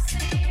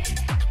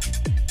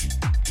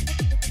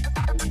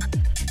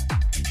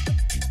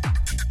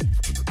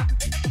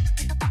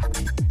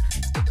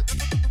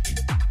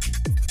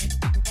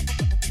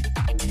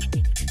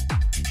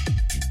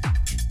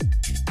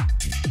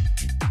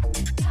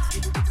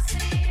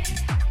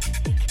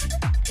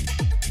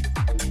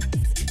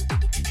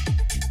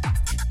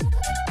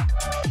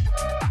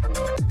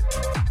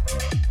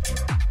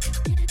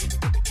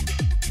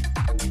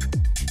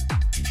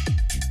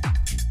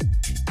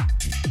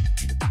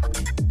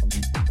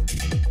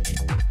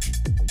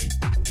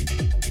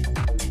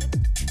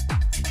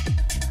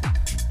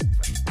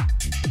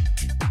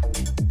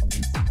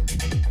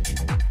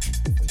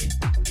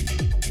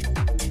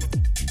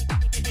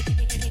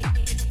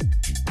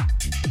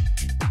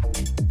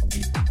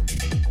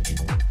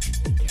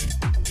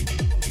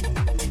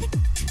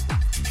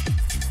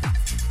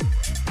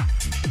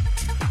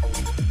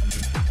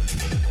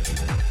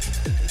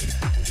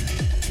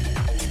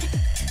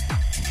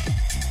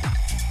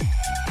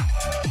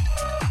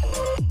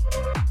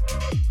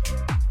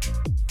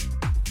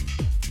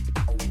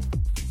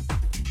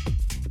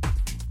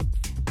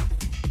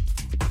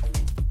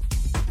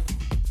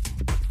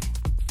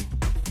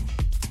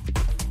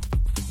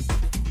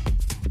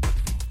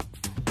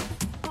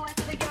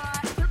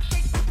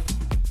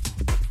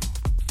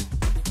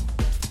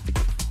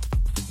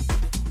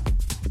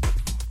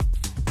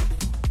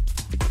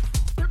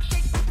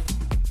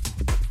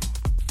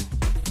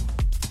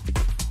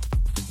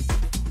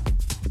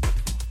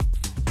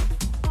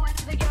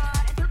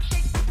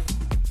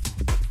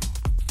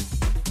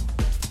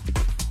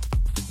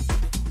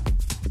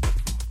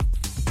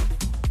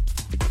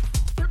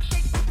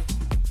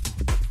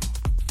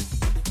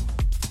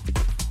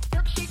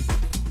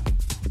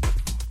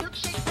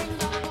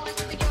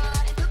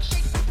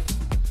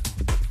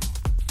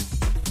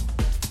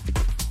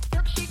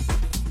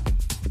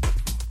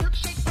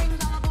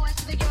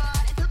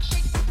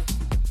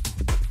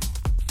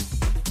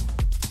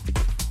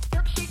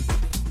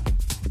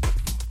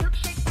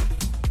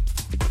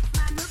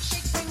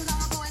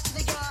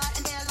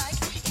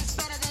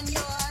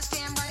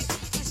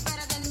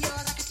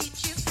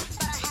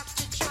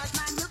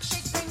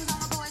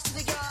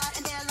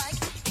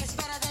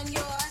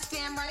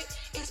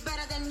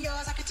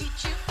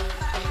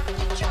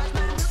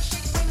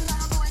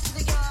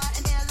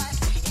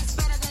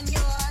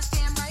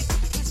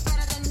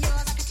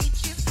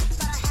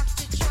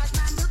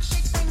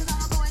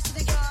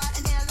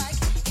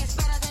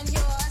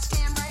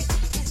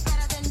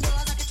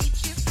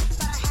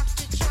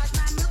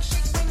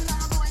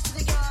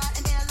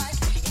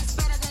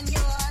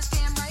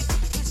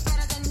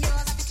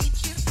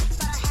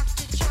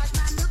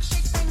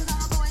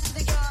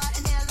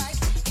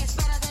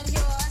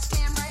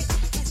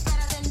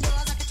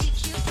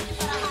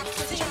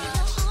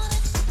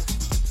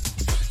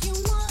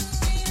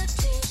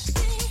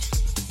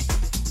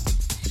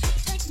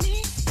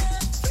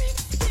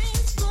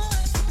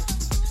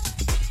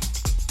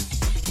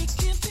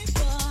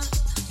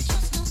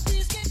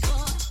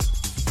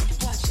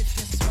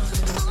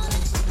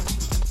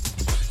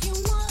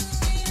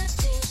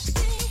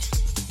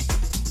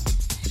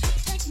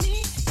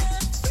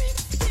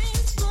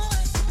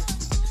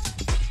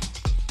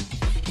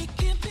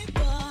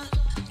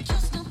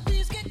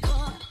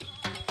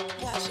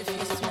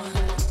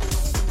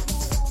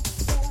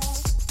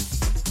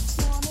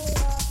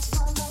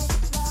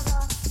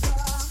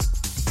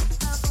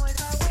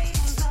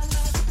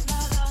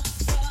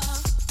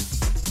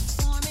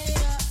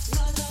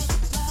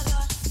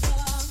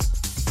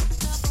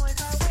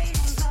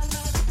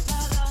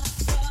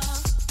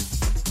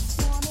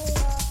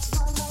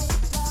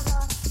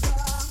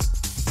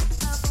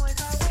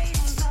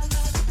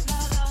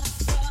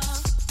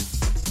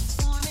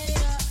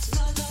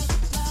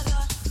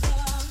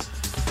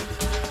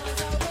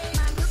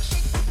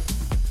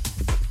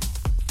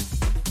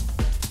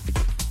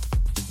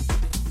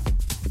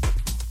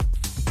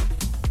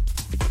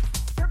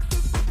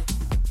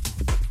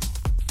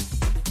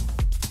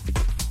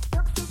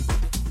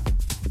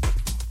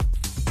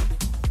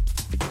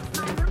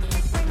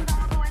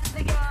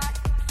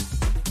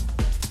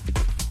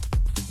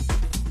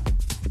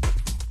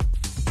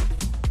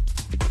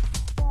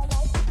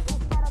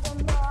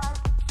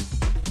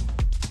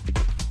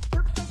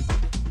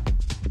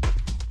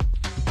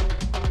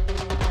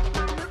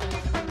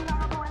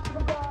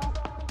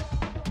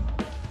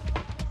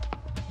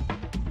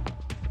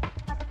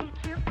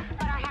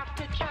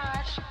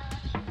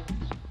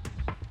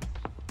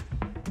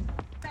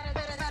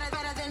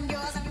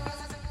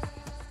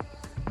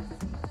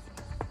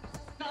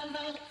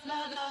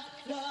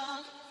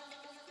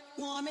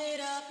 Warm it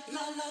up,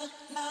 la la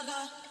la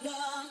la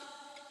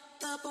la.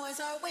 boys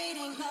are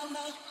waiting, la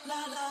la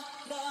la la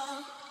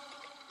la.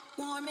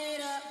 Warm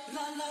it up,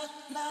 la la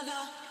la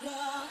la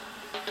la.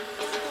 The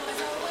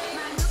boys are waiting.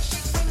 My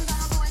milkshake brings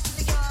all the boys to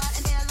the yard,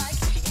 and they're like,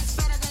 it's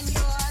better than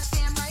yours.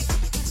 Damn right,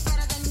 it's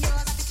better than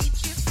yours. I can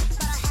teach you,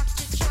 but I have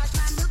to charge.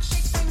 My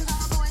milkshake brings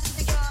all the boys to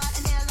the yard,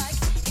 and they're like,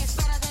 it's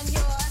better than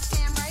yours.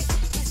 Damn right,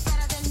 it's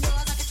better than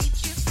yours. I can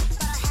teach you,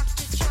 but I have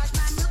to charge.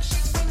 My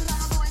milkshake brings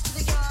all the boys to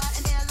the yard,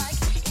 and they're like,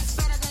 it's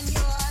better than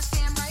yours.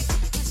 Damn right,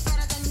 it's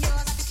better than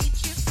yours. I can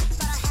teach you,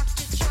 but I have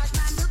to charge.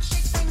 My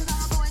milkshake brings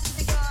all the boys to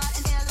the yard,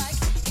 and they're like,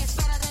 it's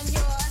better than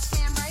yours.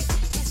 Damn right,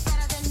 it's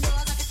better than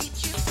yours. I can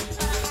teach you,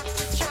 but I have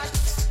to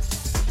charge.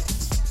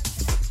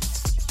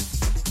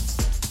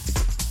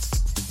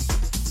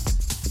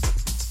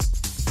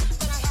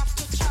 But I have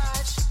to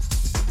charge.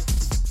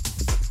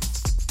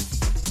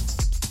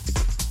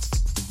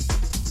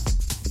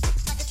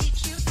 I can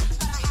teach you,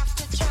 but I have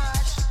to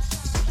charge.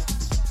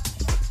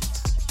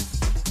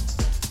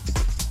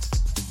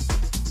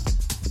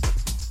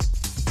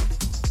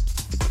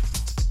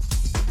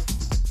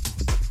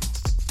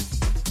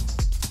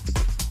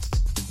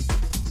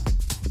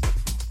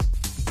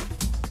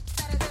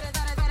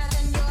 Better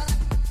than yours.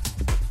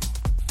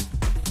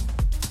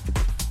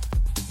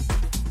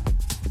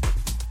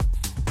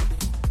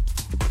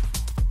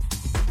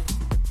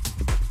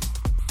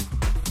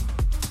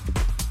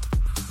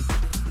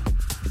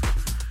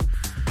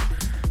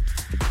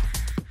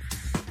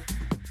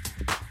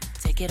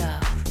 Take it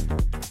off.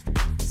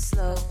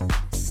 Slow,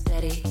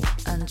 steady,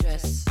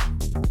 undress.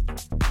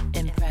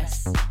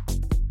 Impress.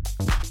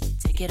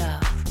 Take it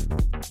off.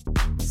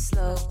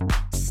 Slow,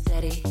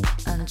 steady,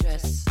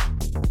 undress.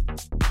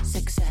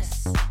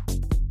 Success.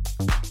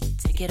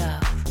 Take it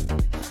off.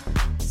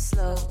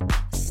 Slow,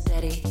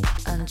 steady,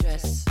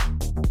 undress.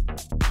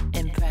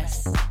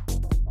 Impress.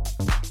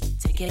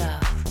 Take it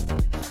off.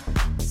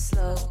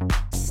 Slow,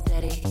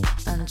 steady,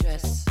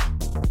 undress.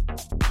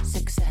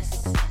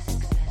 Success.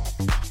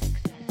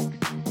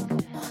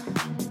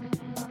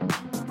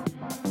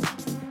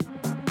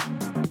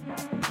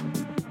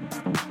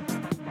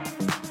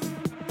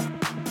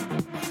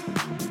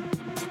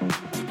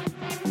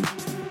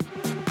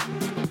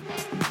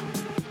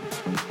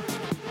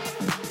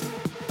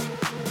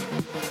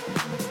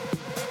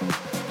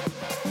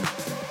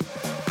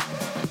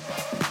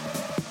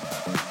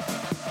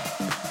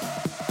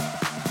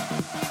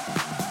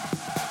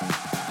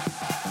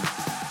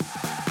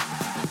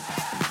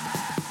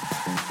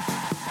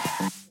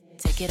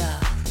 Take it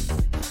off.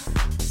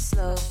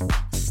 Slow,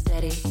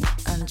 steady,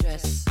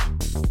 undress.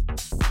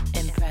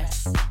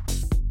 Impress.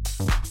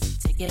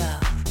 Take it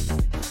off.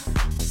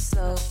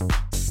 Slow,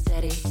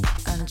 steady,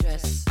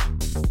 undress.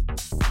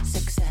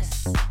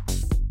 Success.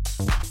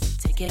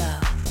 Take it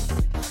off.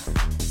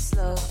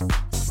 Slow,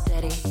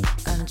 steady,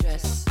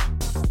 undress.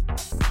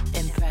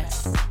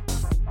 Impress.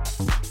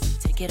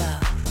 Take it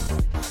off.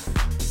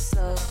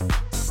 Slow,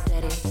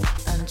 steady,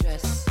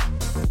 undress.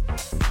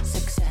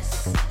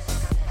 Success.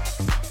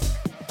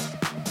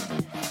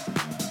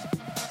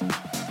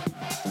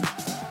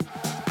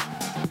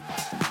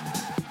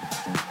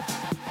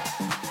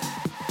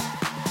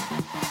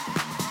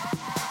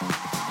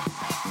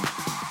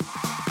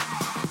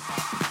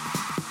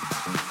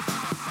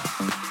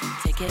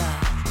 Take it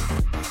off.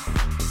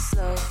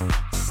 Slow,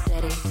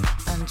 steady,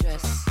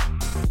 undress.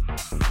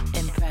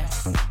 Impress.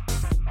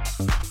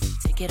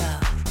 Take it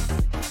off.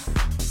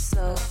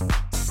 Slow,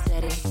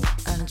 steady,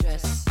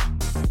 undress.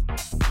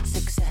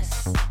 Success.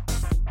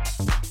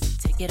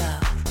 Take it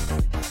off.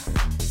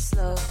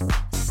 Slow,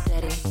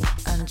 steady,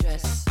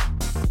 undress.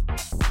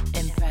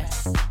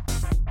 Impress.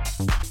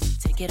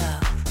 Take it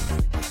off.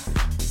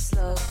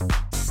 Slow,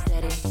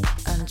 steady,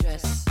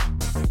 undress.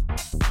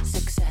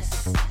 Success.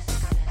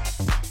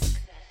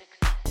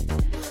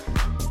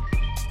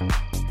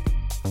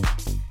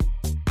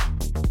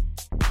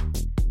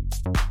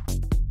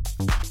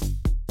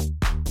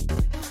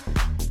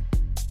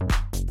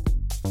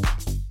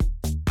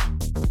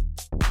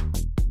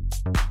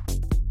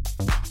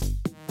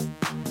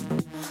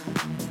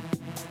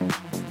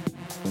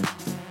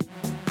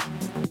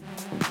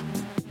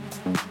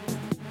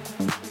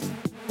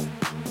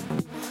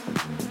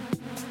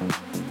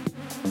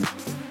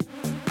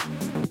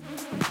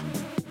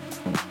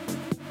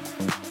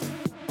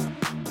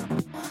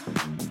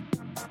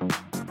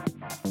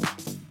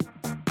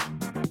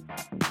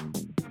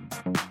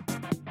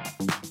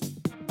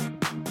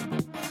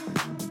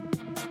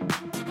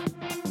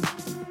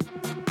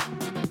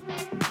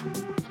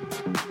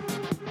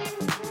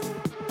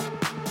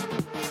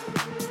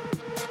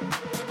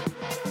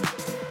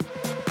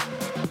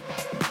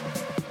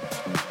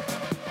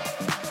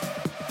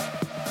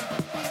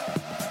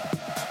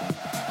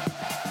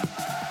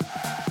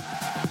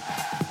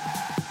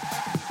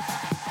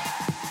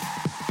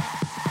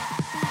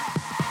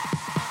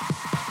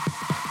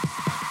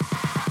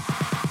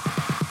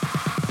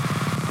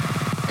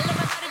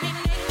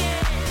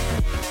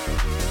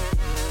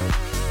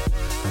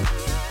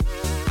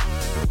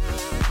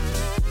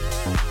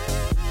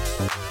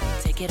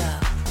 Take it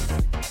off.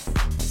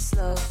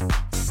 Slow,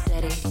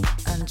 steady,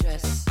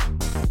 undress.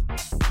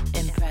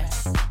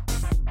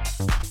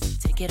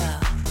 Take it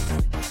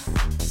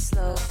off.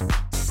 Slow,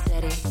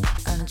 steady,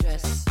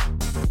 undress.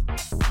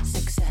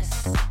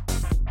 Success.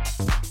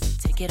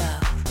 Take it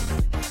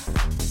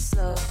off.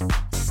 Slow,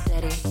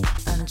 steady,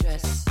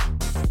 undress.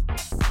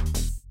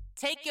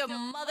 Take your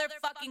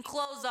motherfucking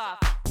clothes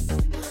off.